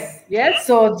 Yes. Yes.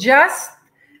 So just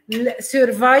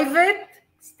survive it,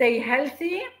 stay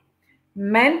healthy,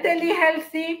 mentally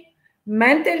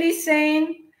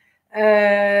sane,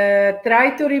 try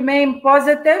to remain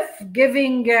positive,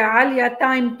 giving Alia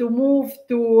time to move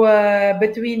to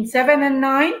between 7 and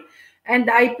 9. And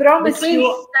I promise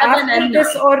you, after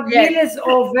this ordeal is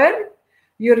over,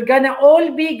 you're gonna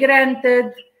all be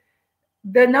granted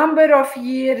the number of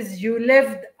years you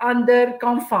lived under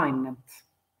confinement.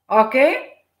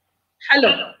 Okay?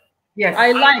 Hello. Yes.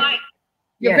 I like.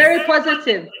 You're very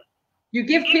positive. You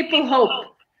give people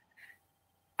hope.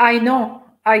 I know.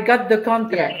 I got the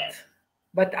contract,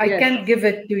 but I can't give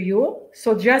it to you.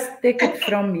 So just take it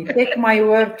from me. Take my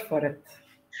word for it.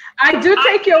 I do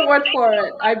take your word for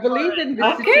it. I believe in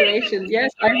this situation.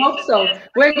 Yes, I hope so.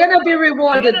 We're going to be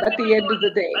rewarded at the end of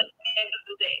the day.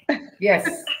 Yes.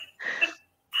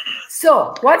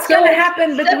 So what's going to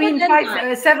happen between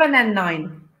 7 and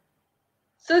 9?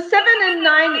 So 7 and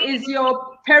 9 is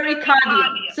your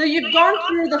pericardium. So you've gone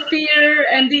through the fear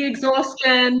and the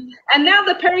exhaustion, and now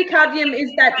the pericardium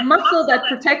is that muscle that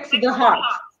protects the heart.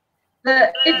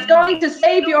 It's going to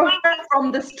save your heart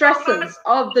from the stresses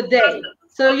of the day.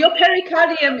 So your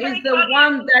pericardium is the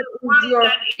one that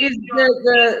is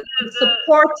the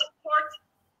support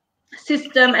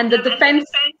system and the defense,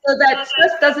 so that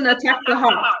stress doesn't attack the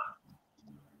heart.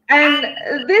 And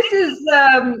this is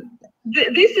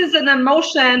an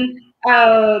emotion.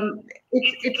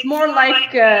 It's more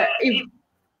like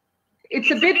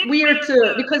it's a bit weird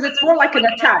because it's more like an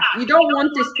attack. You don't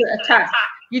want this to attack.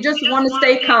 You just want to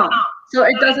stay calm so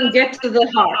it doesn't get to the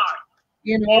heart.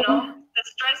 You know, the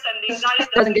stress and the anxiety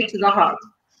doesn't get to the heart.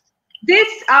 This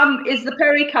is the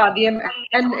pericardium,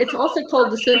 and it's also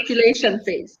called the circulation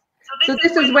phase. So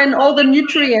this is when all the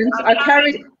nutrients are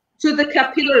carried to the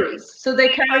capillaries. So they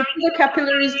carry to the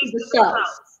capillaries to the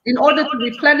cells. in order to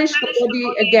replenish the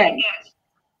body again.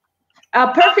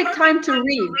 Perfect time to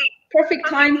read. Perfect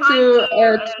time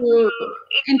to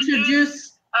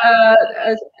introduce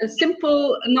a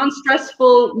simple,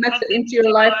 non-stressful method into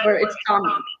your life where it's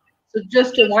calming. So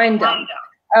just to wind down.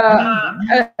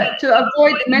 To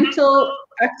avoid mental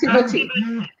activity.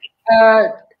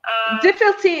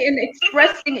 Difficulty in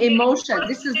expressing emotion.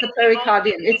 This is the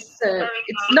pericardium. It's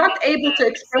not able to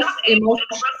express emotion.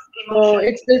 So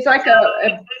there's like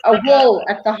a wall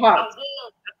at the heart.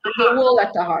 There's a wall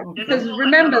at the heart. Because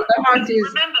remember, the heart is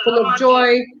full of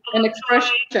joy and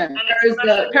expression. Whereas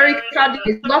the pericardium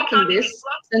is blocking this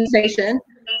sensation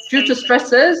due to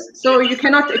stresses, so you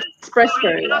cannot express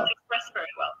very well.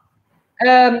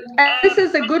 And this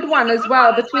is a good one as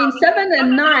well. Between 7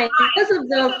 and 9, because of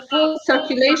the full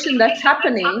circulation that's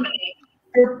happening,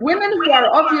 for women who are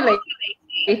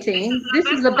ovulating, this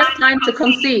is the best time to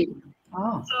conceive.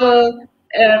 Oh. So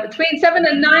between 7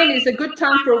 and 9 is a good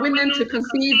time for women to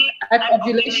conceive at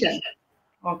ovulation.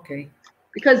 Okay.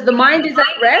 Because the mind is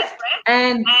at rest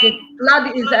and the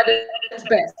blood is at its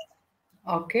best.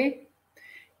 Okay.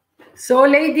 So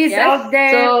ladies out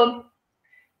there,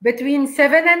 between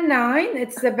 7 and 9,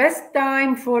 it's the best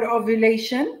time for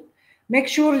ovulation. Make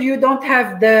sure you don't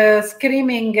have the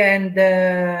screaming and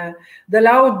the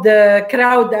loud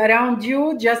crowd around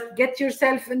you. Just get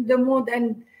yourself in the mood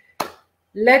and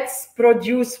let's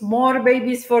produce more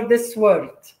babies for this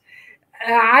world.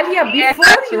 Alia,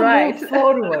 before you move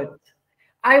forward,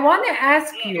 I want to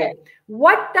ask you,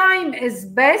 what time is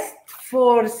best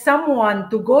for someone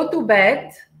to go to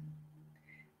bed?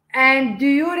 And do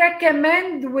you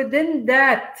recommend within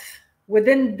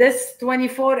this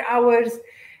 24 hours,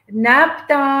 nap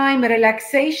time,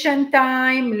 relaxation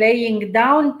time, laying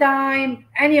down time,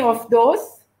 any of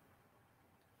those?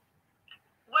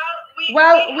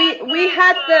 Well, we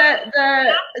had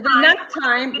the nap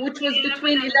time, which was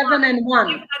between 11 and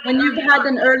 1, when you've had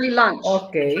an early lunch.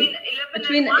 Okay.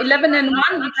 Between 11 and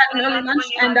 1, you've had an early lunch,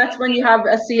 and that's when you have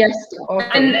a siesta. Okay.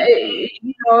 And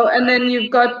and then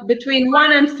you've got between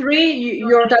 1 and 3,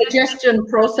 your digestion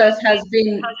process has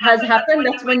happened.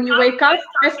 That's when you wake up.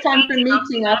 Best time for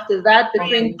meeting after that,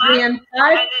 between 3 and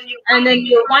 5, and then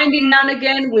you're winding down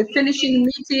again with finishing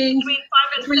meetings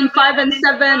between 5 and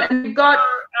 7, and you've got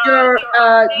your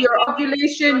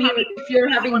ovulation. If you're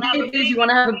having babies, you want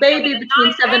to have a baby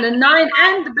between 7 and 9,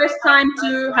 and the best time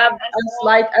to have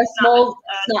a small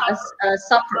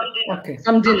supper,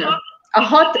 some dinner, a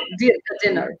hot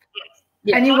dinner.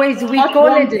 Yes. Anyways, we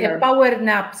call it a power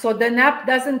nap. So the nap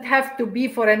doesn't have to be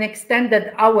for an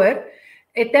extended hour.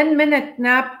 A 10-minute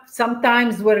nap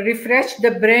sometimes will refresh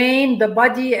the brain, the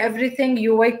body, everything.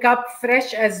 You wake up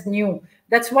fresh as new.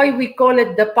 That's why we call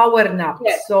it the power nap.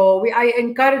 Yes. So I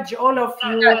encourage all of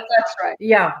you, that's right.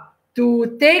 Yeah,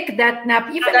 to take that nap.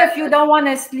 Even if you don't want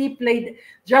to sleep,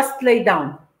 just lay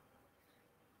down.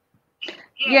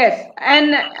 Yes,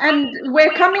 and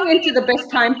we're coming into the best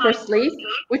time for sleep,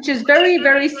 which is very,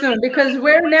 very soon, because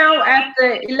we're now at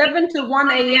the 11 to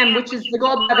 1 a.m., which is the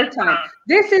gallbladder time.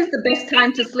 This is the best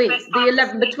time to sleep.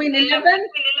 Between 11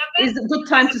 is a good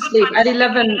time to sleep, at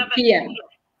 11 p.m.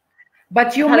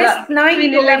 But you missed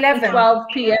 9 to 11. 12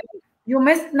 p.m. You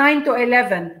missed 9 to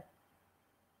 11.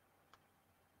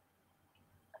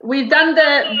 We've done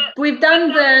the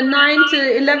 9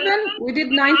 to 11. We did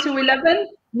 9 to 11.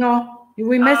 No.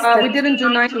 We missed we didn't do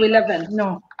 9 to 11.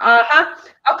 No.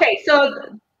 Okay, so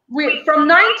from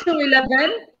 9 to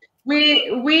 11,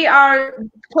 we are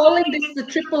calling this the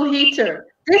triple heater.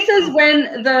 This is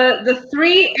when the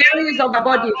 3 areas of the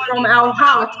body, from our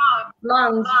heart,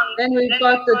 lungs, then we've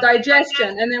got the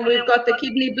digestion, and then we've got the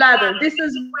kidney, bladder. This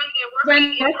is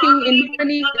when working in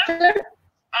harmony together,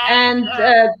 and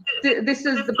this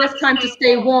is the best time to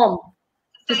stay warm,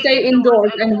 to stay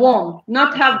indoors and warm,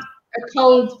 not have a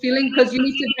cold feeling, because you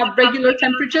need to have regular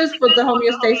temperatures for the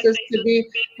homeostasis to be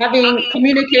having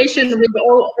communication with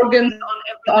all organs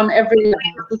on every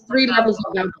level, the 3 levels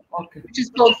of level, which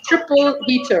is called triple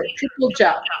heater, triple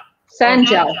jiao, san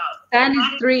jiao. San is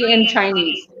 3 in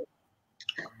Chinese.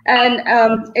 And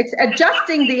it's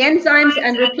adjusting the enzymes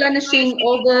and replenishing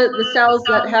all the cells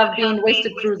that have been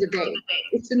wasted through the day.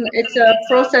 It's a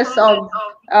process of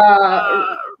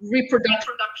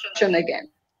reproduction again.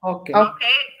 Okay.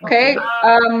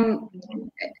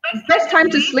 Best time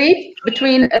to sleep at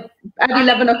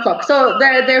 11 o'clock. So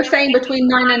they're saying between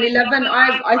 9 and 11.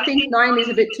 I think 9 is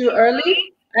a bit too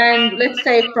early, and let's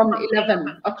say from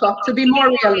 11 o'clock to be more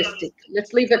realistic.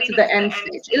 Let's leave it to the end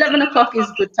stage. 11 o'clock is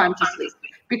a good time to sleep,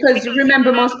 because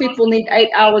remember, most people need 8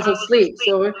 hours of sleep.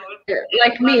 So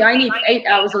like me, I need 8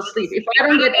 hours of sleep. If I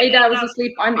don't get 8 hours of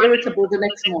sleep, I'm irritable the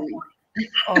next morning.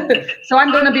 Okay. So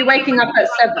I'm going to be waking up at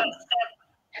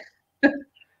 7.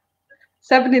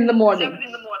 7 in the morning.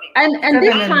 And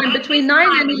this time between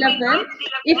 9 and 11,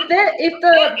 if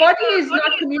the body is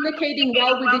not communicating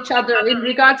well with each other in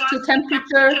regards to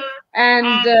temperature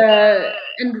and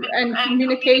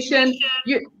communication,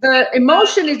 the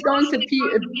emotion is going to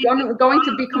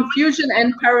be confusion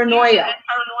and paranoia.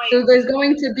 So there's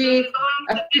going to be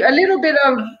a little bit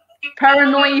of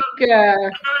paranoid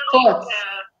thoughts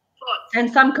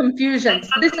and some confusion.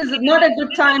 So this is not a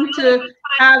good time to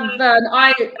have a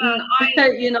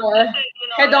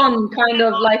head-on kind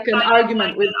of like an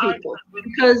argument with people,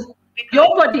 because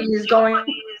your body is going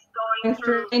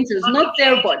through changes, not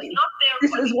their body.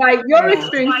 This is why you're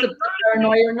experiencing the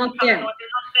paranoia, not them.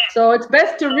 So it's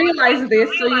best to realize this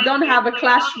so you don't have a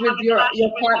clash with your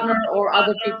partner or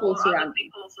other people surrounding.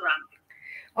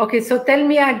 Okay, so tell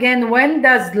me again, when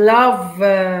does love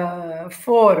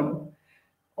form?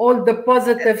 All the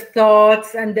positive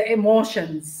thoughts and the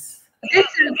emotions. This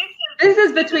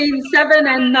is between 7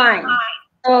 and 9.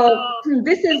 So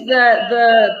this is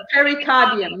the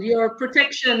pericardium, your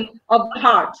protection of the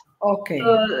heart. Okay.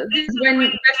 So this is when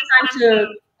best time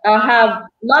to have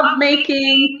love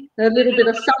making, a little bit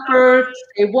of supper,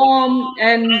 stay warm,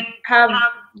 and have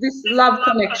this love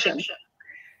connection.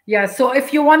 Yeah. So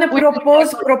if you want to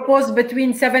propose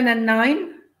between 7 and 9.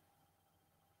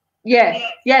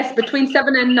 Yes, between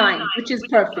 7 and 9, which is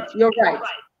perfect. You're right.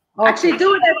 Okay. Actually,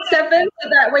 do it at 7, so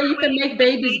that way you can make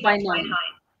babies by 9.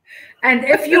 And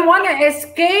if you want to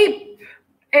escape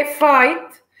a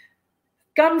fight,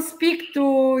 come speak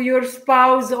to your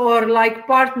spouse or like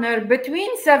partner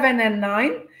between 7 and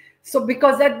 9. So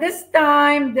because at this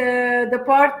time, the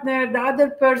partner, the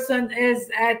other person is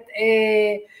at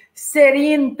a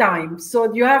serene time,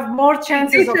 so you have more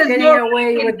chances of getting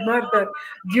away with murder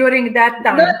during that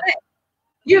time.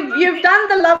 You've done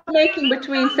the love making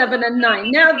between 7 and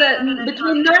 9. Now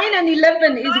between 9 and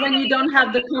 11 is when you don't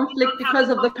have the conflict because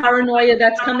of the paranoia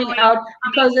that's coming out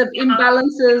because of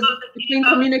imbalances between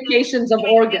communications of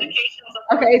organs.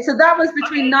 Okay, so that was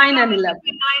between 9 and 11.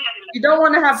 You don't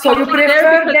want to have. So you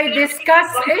prefer they discuss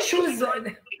issues.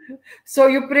 So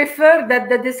you prefer that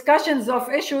the discussions of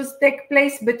issues take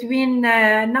place between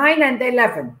 9 and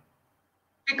 11?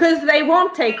 Because they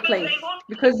won't take place,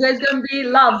 because there's going to be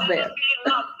love there.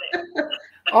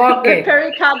 Okay. The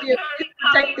pericardium is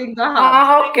protecting the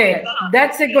heart. Okay,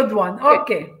 that's a good one.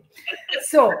 Okay.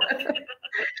 So,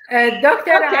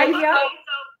 Dr. Alia.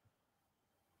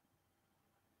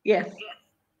 Yes.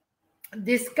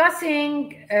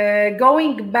 Discussing,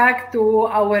 going back to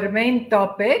our main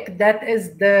topic, that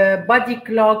is the body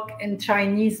clock in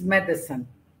Chinese medicine.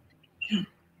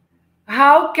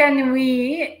 How can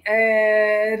we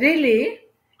really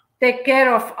take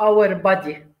care of our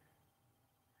body?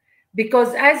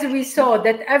 Because as we saw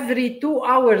that every 2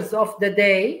 hours of the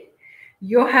day,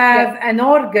 you have an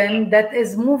organ that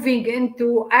is moving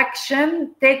into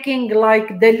action, taking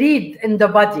like the lead in the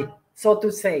body, so to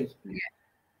say.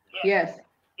 Yes.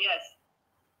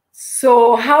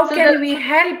 So how can we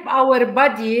help our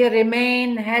body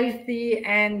remain healthy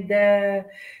and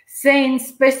sane,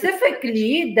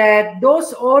 specifically that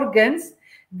those organs,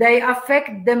 they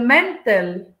affect the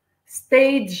mental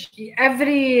stage?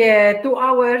 Every 2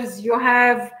 hours you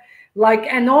have like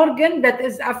an organ that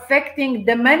is affecting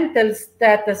the mental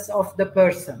status of the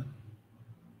person.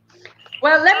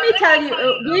 Well, let me tell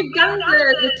you, we've done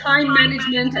the time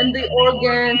management and the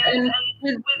organs, and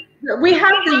we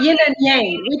have the yin and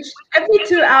yang, which every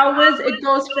 2 hours it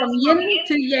goes from yin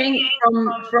to yang,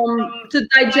 to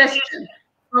digestion,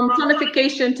 from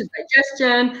tonification to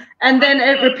digestion, and then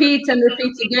it repeats and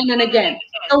repeats again and again.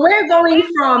 So we're going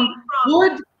from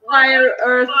wood, fire,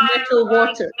 earth, metal,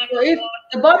 water. So if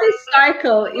the body's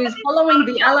cycle is following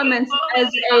the elements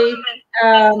as a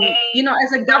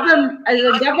as a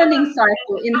governing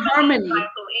cycle in harmony,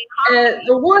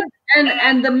 the wood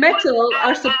and the metal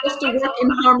are supposed to work in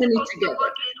harmony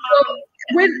together.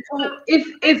 So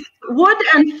if wood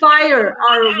and fire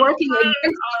are working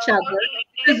against each other,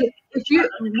 because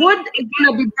wood is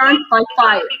going to be burnt by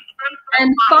fire,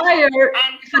 and fire,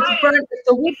 if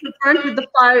the wood is burnt with the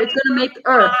fire, it's going to make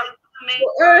earth. So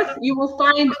earth, you will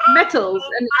find metals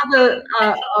and other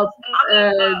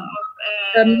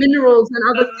minerals and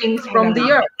other things from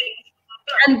the earth,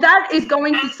 and that is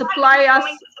going to supply us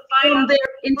from there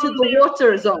into the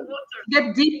water zone.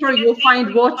 Get deeper, you'll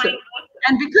find water.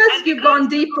 And because you've gone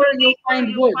deeper, you'll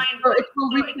find wood. So it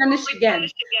will replenish again.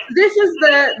 This is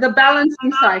the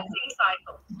balancing cycle.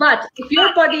 But if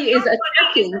your body is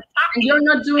attacking and you're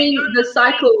not doing the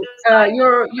cycle,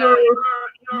 you're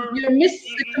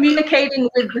miscommunicating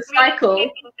with the cycle,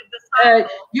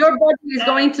 your body is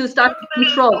going to start to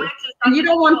control, and you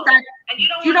don't want that.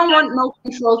 You don't want no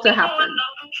control to happen.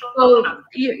 So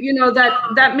you know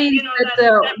that means that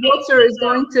the water is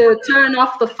going to turn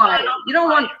off the fire. You don't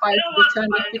want fire to be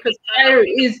turned off, because fire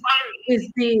is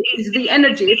the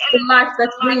energy. It's the life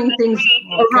that's bringing things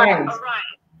around.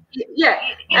 Yeah,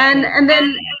 and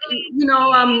then you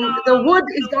know the wood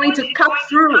is going to cut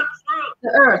through the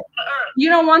earth. You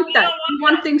don't want that. You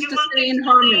want things to stay in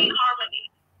harmony.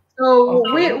 So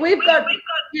we've got,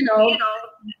 you know,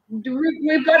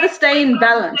 we've got to stay in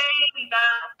balance.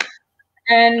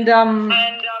 And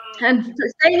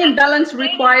staying in balance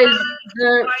requires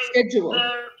the schedule.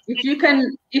 If you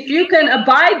can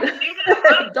abide,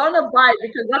 don't abide,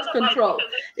 because that's control.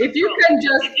 If you can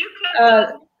just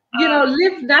you know,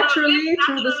 live naturally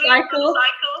through the cycle,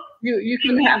 you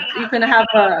can have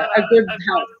a good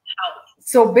health.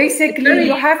 So basically,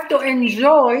 you have to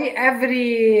enjoy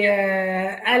every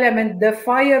element: the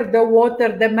fire, the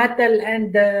water, the metal,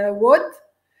 and the wood.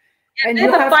 And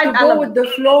you have to go with the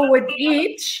flow with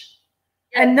each,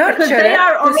 and nurture it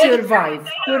to survive,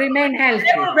 to remain healthy.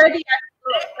 They're already at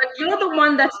flow, but you're the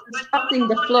one that's disrupting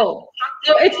the flow.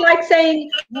 So it's like saying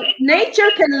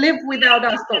nature can live without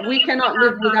us, but we cannot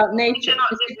live without nature.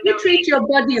 If you treat your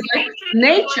body like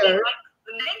nature,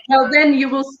 well, then you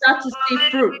will start to see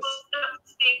fruits.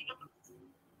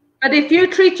 But if you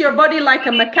treat your body like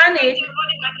a mechanic,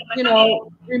 you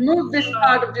know, remove this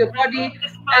part of your body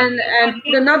and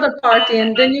put another part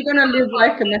in, then you're gonna live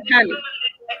like a mechanic,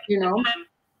 you know.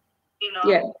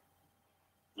 Yeah.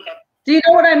 Do you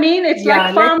know what I mean? It's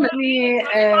like farming.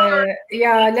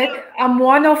 I'm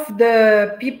one of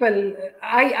the people.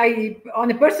 I on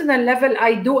a personal level,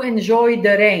 I do enjoy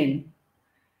the rain.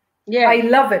 Yeah, I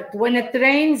love it. When it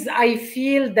rains, I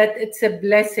feel that it's a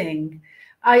blessing.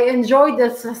 I enjoy the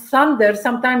thunder.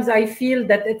 Sometimes I feel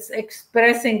that it's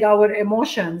expressing our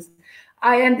emotions.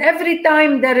 And every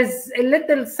time there is a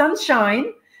little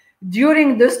sunshine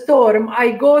during the storm,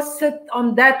 I go sit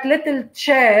on that little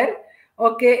chair,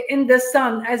 okay, in the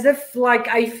sun, as if like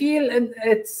I feel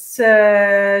it's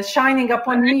shining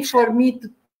upon me for me to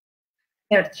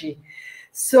energy.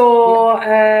 So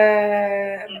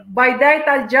by that,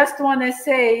 I just want to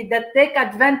say that take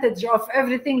advantage of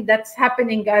everything that's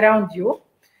happening around you.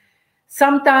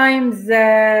 Sometimes,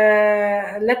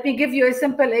 let me give you a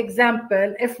simple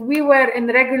example. If we were in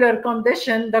regular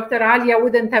condition, Dr. Alia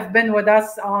wouldn't have been with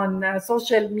us on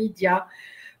social media,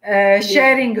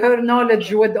 sharing her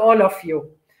knowledge with all of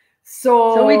you.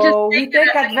 So we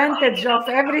take advantage of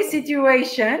every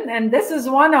situation, and this is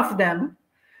one of them.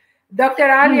 Dr.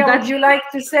 Alia, would you like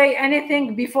to say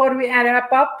anything before we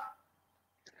wrap up?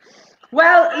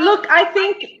 Well, look, I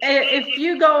think if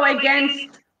you go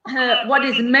against what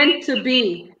is meant to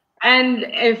be, and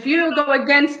if you go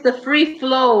against the free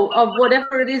flow of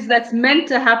whatever it is that's meant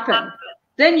to happen,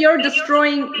 then you're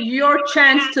destroying your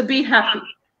chance to be happy.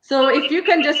 So if you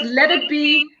can just let it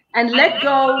be and let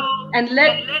go and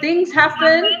let things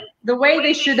happen the way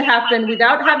they should happen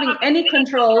without having any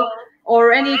control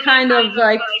or any kind of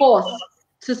like force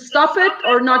to stop it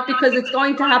or not, because it's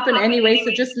going to happen anyway. So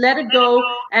just let it go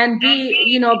and be,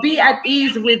 you know, be at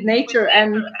ease with nature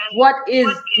and what is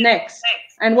next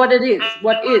and what it is,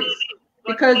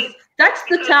 because that's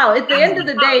the Tao. At the end of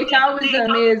the day,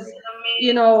 Taoism is,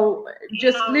 you know,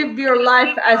 just live your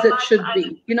life as it should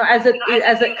be, you know, as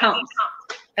it comes,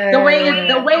 the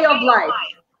way of life.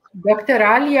 Dr.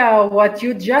 Alia, what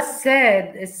you just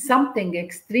said is something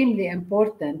extremely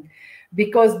important,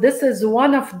 because this is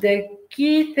one of the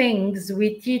key things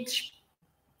we teach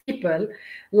people.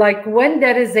 Like when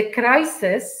there is a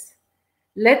crisis,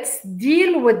 let's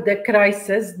deal with the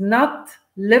crisis, not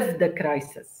live the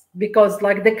crisis. Because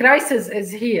like the crisis is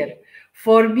here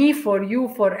for me, for you,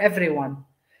 for everyone.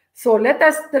 So let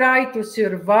us try to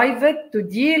survive it, to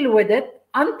deal with it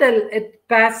until it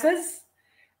passes,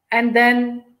 and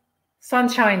then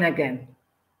sunshine again.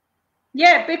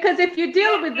 Yeah, because if you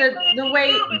deal with it the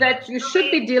way that you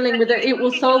should be dealing with it, it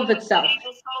will solve itself.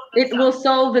 It will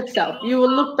solve itself. You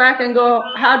will look back and go,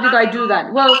 how did I do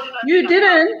that? Well, you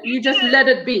didn't, you just let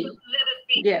it be.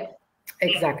 Yeah.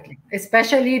 Exactly.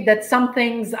 Especially that some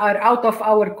things are out of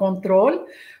our control.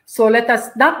 So let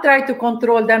us not try to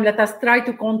control them. Let us try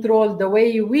to control the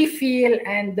way we feel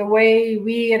and the way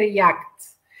we react.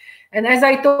 And as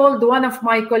I told one of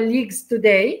my colleagues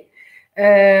today,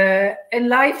 in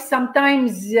life,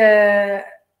 sometimes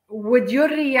with your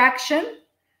reaction,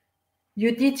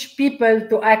 you teach people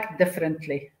to act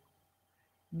differently.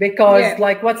 Because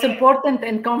like what's important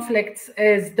in conflicts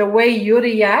is the way you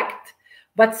react,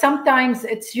 but sometimes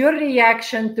it's your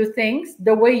reaction to things,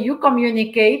 the way you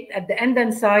communicate at the end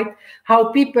inside,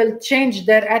 how people change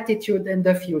their attitude in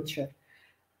the future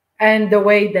and the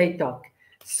way they talk.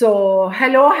 So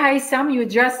hello, Haitham, you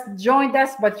just joined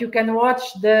us, but you can watch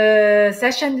the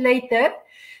session later.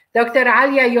 Dr.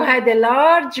 Alia, you had a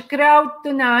large crowd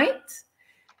tonight.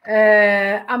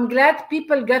 I'm glad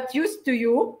people got used to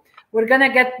you. We're going to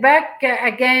get back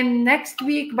again next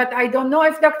week, but I don't know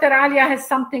if Dr. Alia has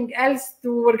something else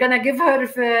to. We're going to give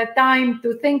her time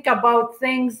to think about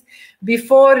things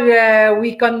before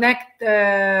we connect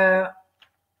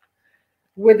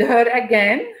with her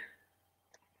again.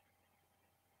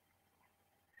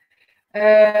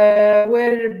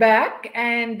 We're back,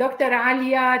 and Dr.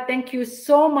 Alia, thank you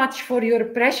so much for your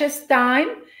precious time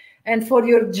and for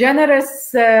your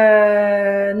generous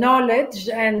knowledge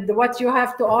and what you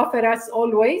have to offer us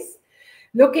always.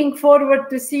 Looking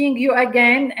forward to seeing you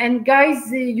again. And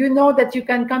guys, you know that you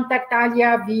can contact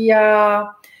Alia via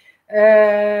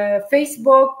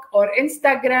Facebook or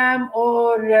Instagram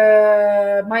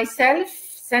or myself.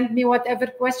 Send me whatever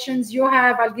questions you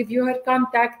have. I'll give you her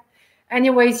contact.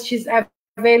 Anyways, she's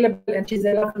available and she's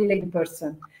a lovely lady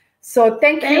person. So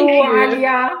thank you,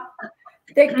 Alia.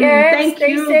 Take care.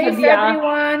 Stay safe, Badiaa.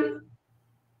 Everyone.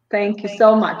 Thank you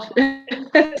so much.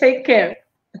 Take care.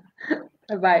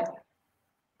 Bye-bye.